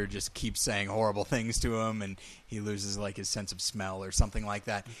father just keeps saying horrible things to him, and he loses like his sense of smell or something like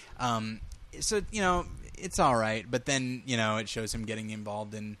that. So it's all right, but then it shows him getting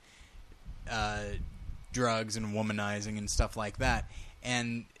involved in drugs and womanizing and stuff like that,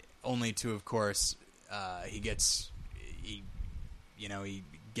 and only to, of course, he gets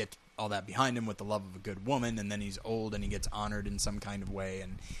all that behind him with the love of a good woman, and then he's old and he gets honored in some kind of way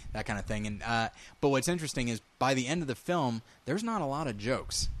and that kind of thing. And but what's interesting is by the end of the film, there's not a lot of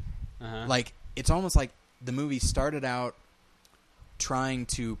jokes. Like, it's almost like the movie started out trying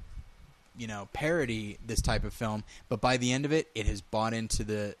to parody this type of film, but by the end of it, it has bought into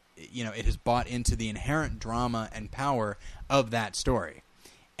the inherent drama and power of that story.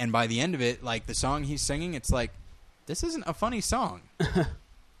 And by the end of it, like, the song he's singing, it's like, this isn't a funny song.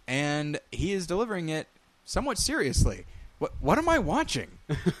 And he is delivering it somewhat seriously. What am I watching?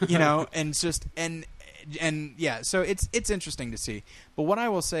 And it's just and yeah. So it's interesting to see. But what I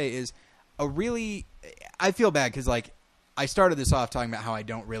will say is I feel bad because, like, I started this off talking about how I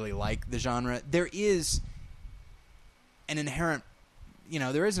don't really like the genre. There is an inherent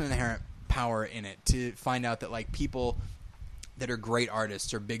power in it to find out that, like, people that are great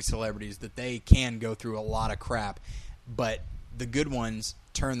artists or big celebrities, that they can go through a lot of crap, but the good ones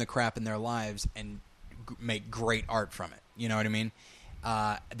turn the crap in their lives and make great art from it. You know what I mean?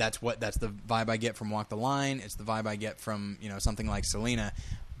 That's the vibe I get from Walk the Line. It's the vibe I get from something like Selena.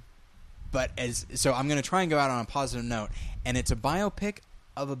 But so I'm going to try and go out on a positive note, and it's a biopic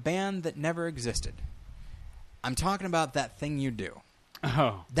of a band that never existed. I'm talking about That Thing You Do.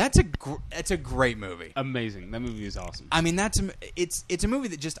 Oh, that's a great movie. Amazing. That movie is awesome. I mean, it's a movie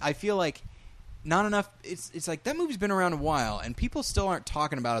that just I feel like not enough. It's like that movie's been around a while, and people still aren't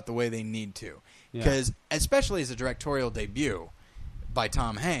talking about it the way they need to. Because especially as a directorial debut by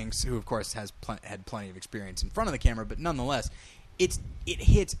Tom Hanks, who of course has had plenty of experience in front of the camera, but nonetheless, it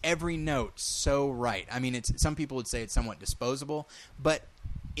hits every note so right. I mean, some people would say it's somewhat disposable, but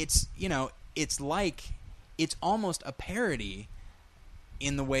it's it's almost a parody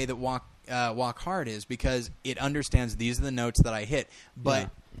in the way that Walk Hard is, because it understands these are the notes that I hit, but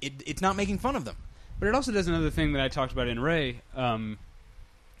it's not making fun of them. But it also does another thing that I talked about in Ray,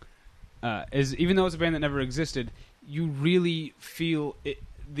 is even though it's a band that never existed, you really feel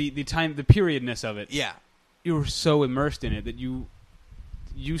the periodness of it. Yeah. You're so immersed in it that you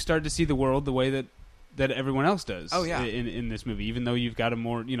start to see the world the way that everyone else does. Oh, yeah. In this movie, even though you've got a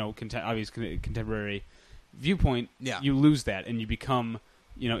more obvious contemporary viewpoint, you lose that and you become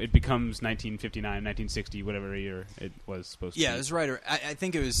it becomes 1959, 1960, whatever year it was supposed to be. Yeah, it was right. I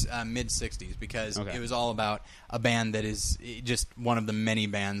think it was mid-60s, because it was all about a band that is just one of the many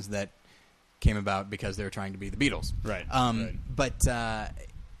bands that came about because they were trying to be the Beatles. Right. Right. But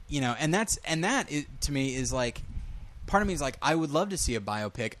and that to me is like, part of me is like, I would love to see a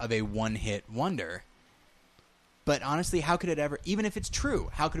biopic of a one-hit wonder. But honestly, how could it ever, even if it's true,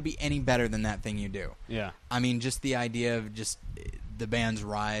 how could it be any better than That Thing You Do? Yeah. I mean, just the idea of just the band's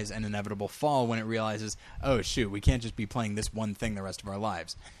rise and inevitable fall when it realizes, oh shoot, we can't just be playing this one thing the rest of our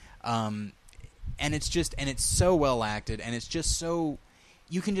lives. And it's so well acted, and it's just so,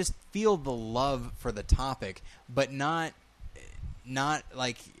 you can just feel the love for the topic, but not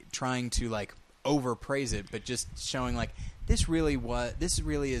like trying to like overpraise it, but just showing like, this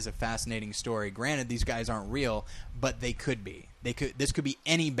really is a fascinating story. Granted, these guys aren't real, but they could be. This could be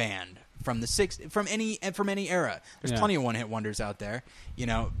any band from any era. There's plenty of one-hit wonders out there,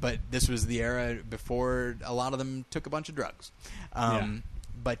 but this was the era before a lot of them took a bunch of drugs.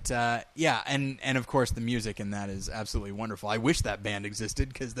 But and of course the music in that is absolutely wonderful. I wish that band existed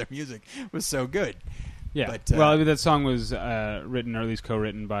because their music was so good. Yeah, but, that song was written, or at least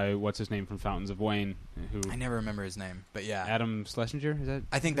co-written, by what's his name from Fountains of Wayne, who I never remember his name, but yeah, Adam Schlesinger, is that?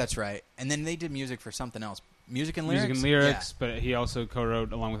 I think that's right. And then they did music for something else, music and lyrics. Yeah. But he also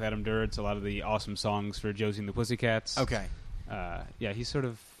co-wrote, along with Adam Duritz, a lot of the awesome songs for Josie and the Pussycats. Okay.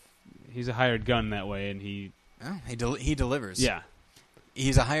 He's a hired gun that way, and he delivers. Yeah,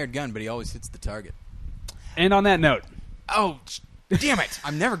 he's a hired gun, but he always hits the target. And on that note, oh, damn it!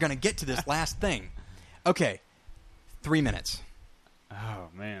 I'm never going to get to this last thing. Okay, 3 minutes. Oh,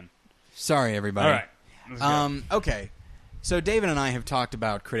 man. Sorry, everybody. All right. Okay, so David and I have talked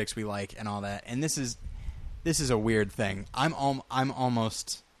about critics we like and all that, and this is a weird thing. I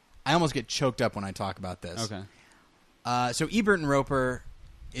almost get choked up when I talk about this. Okay. So Ebert and Roper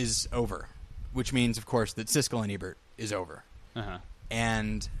is over, which means, of course, that Siskel and Ebert is over. Uh-huh.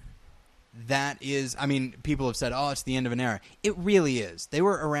 And that is, I mean, people have said, oh, it's the end of an era. It really is. They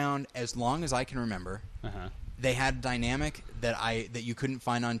were around as long as I can remember. Uh-huh. They had a dynamic that you couldn't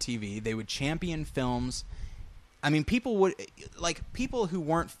find on TV. They would champion films. I mean, people who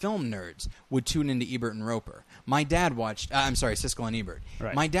weren't film nerds would tune into Ebert and Roper. My dad watched, Siskel and Ebert.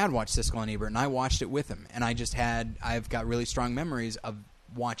 Right. My dad watched Siskel and Ebert, and I watched it with him. And I've got really strong memories of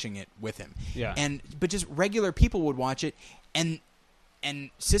watching it with him. Yeah. But just regular people would watch it, and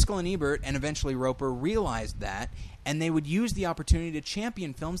Siskel and Ebert and eventually Roper realized that, and they would use the opportunity to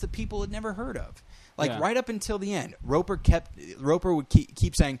champion films that people had never heard of. Right up until the end, Roper would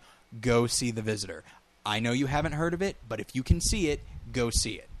keep saying, "Go see The Visitor. I know you haven't heard of it, but if you can see it, go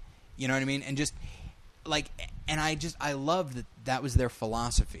see it." You know what I mean? And just I love that was their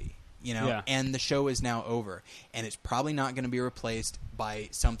philosophy. And the show is now over, and it's probably not going to be replaced by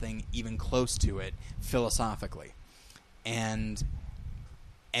something even close to it philosophically, and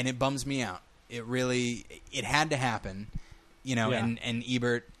it bums me out. It had to happen, and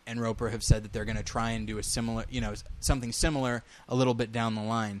Ebert and Roper have said that they're going to try and do a similar, something similar a little bit down the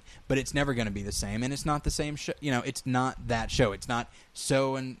line, but it's never going to be the same, and it's not the same show. It's not that show. It's not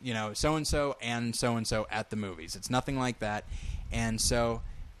so and so at the movies. It's nothing like that, and so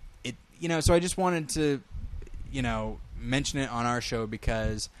so I just wanted to, mention it on our show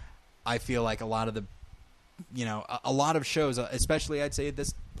because I feel like a lot of the, a lot of shows, especially I'd say at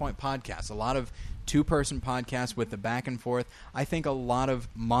this point podcasts, a lot of two-person podcasts with the back and forth, I think a lot of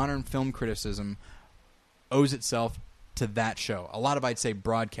modern film criticism owes itself to that show. A lot of, I'd say,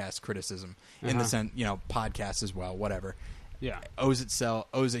 broadcast criticism in the sense, podcasts as well, whatever. Yeah. Owes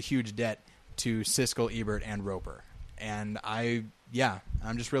a huge debt to Siskel, Ebert, and Roper. And I'm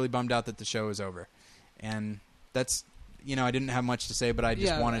just really bummed out that the show is over. And that's, I didn't have much to say, but I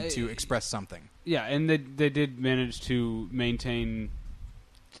just wanted to express something. Yeah, and they did manage to maintain,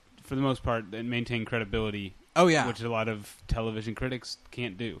 for the most part, maintain credibility. Oh, yeah. Which a lot of television critics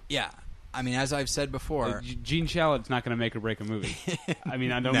can't do. Yeah. I mean, as I've said before... Gene Shalit's not going to make or break a movie. I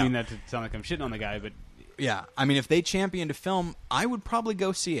mean, I don't mean that to sound like I'm shitting on the guy, but... Yeah. I mean, if they championed a film, I would probably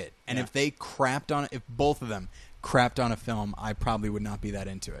go see it. And if they if both of them crapped on a film, I probably would not be that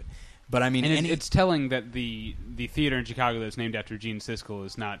into it. But I mean... And it's telling that the theater in Chicago that's named after Gene Siskel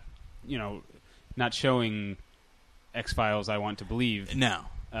is not, not showing X-Files, I want to believe. No.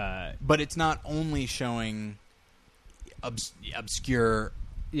 But it's not only showing obscure...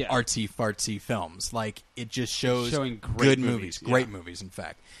 Yeah. Artsy-fartsy films. Like, it just shows good movies. Great movies, in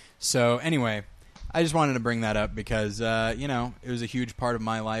fact. So, anyway, I just wanted to bring that up because, it was a huge part of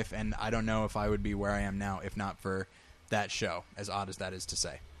my life, and I don't know if I would be where I am now if not for that show, as odd as that is to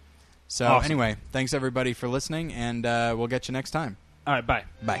say. So, Anyway, thanks, everybody, for listening, and we'll get you next time. All right, bye.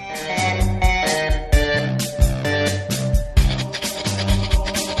 Bye.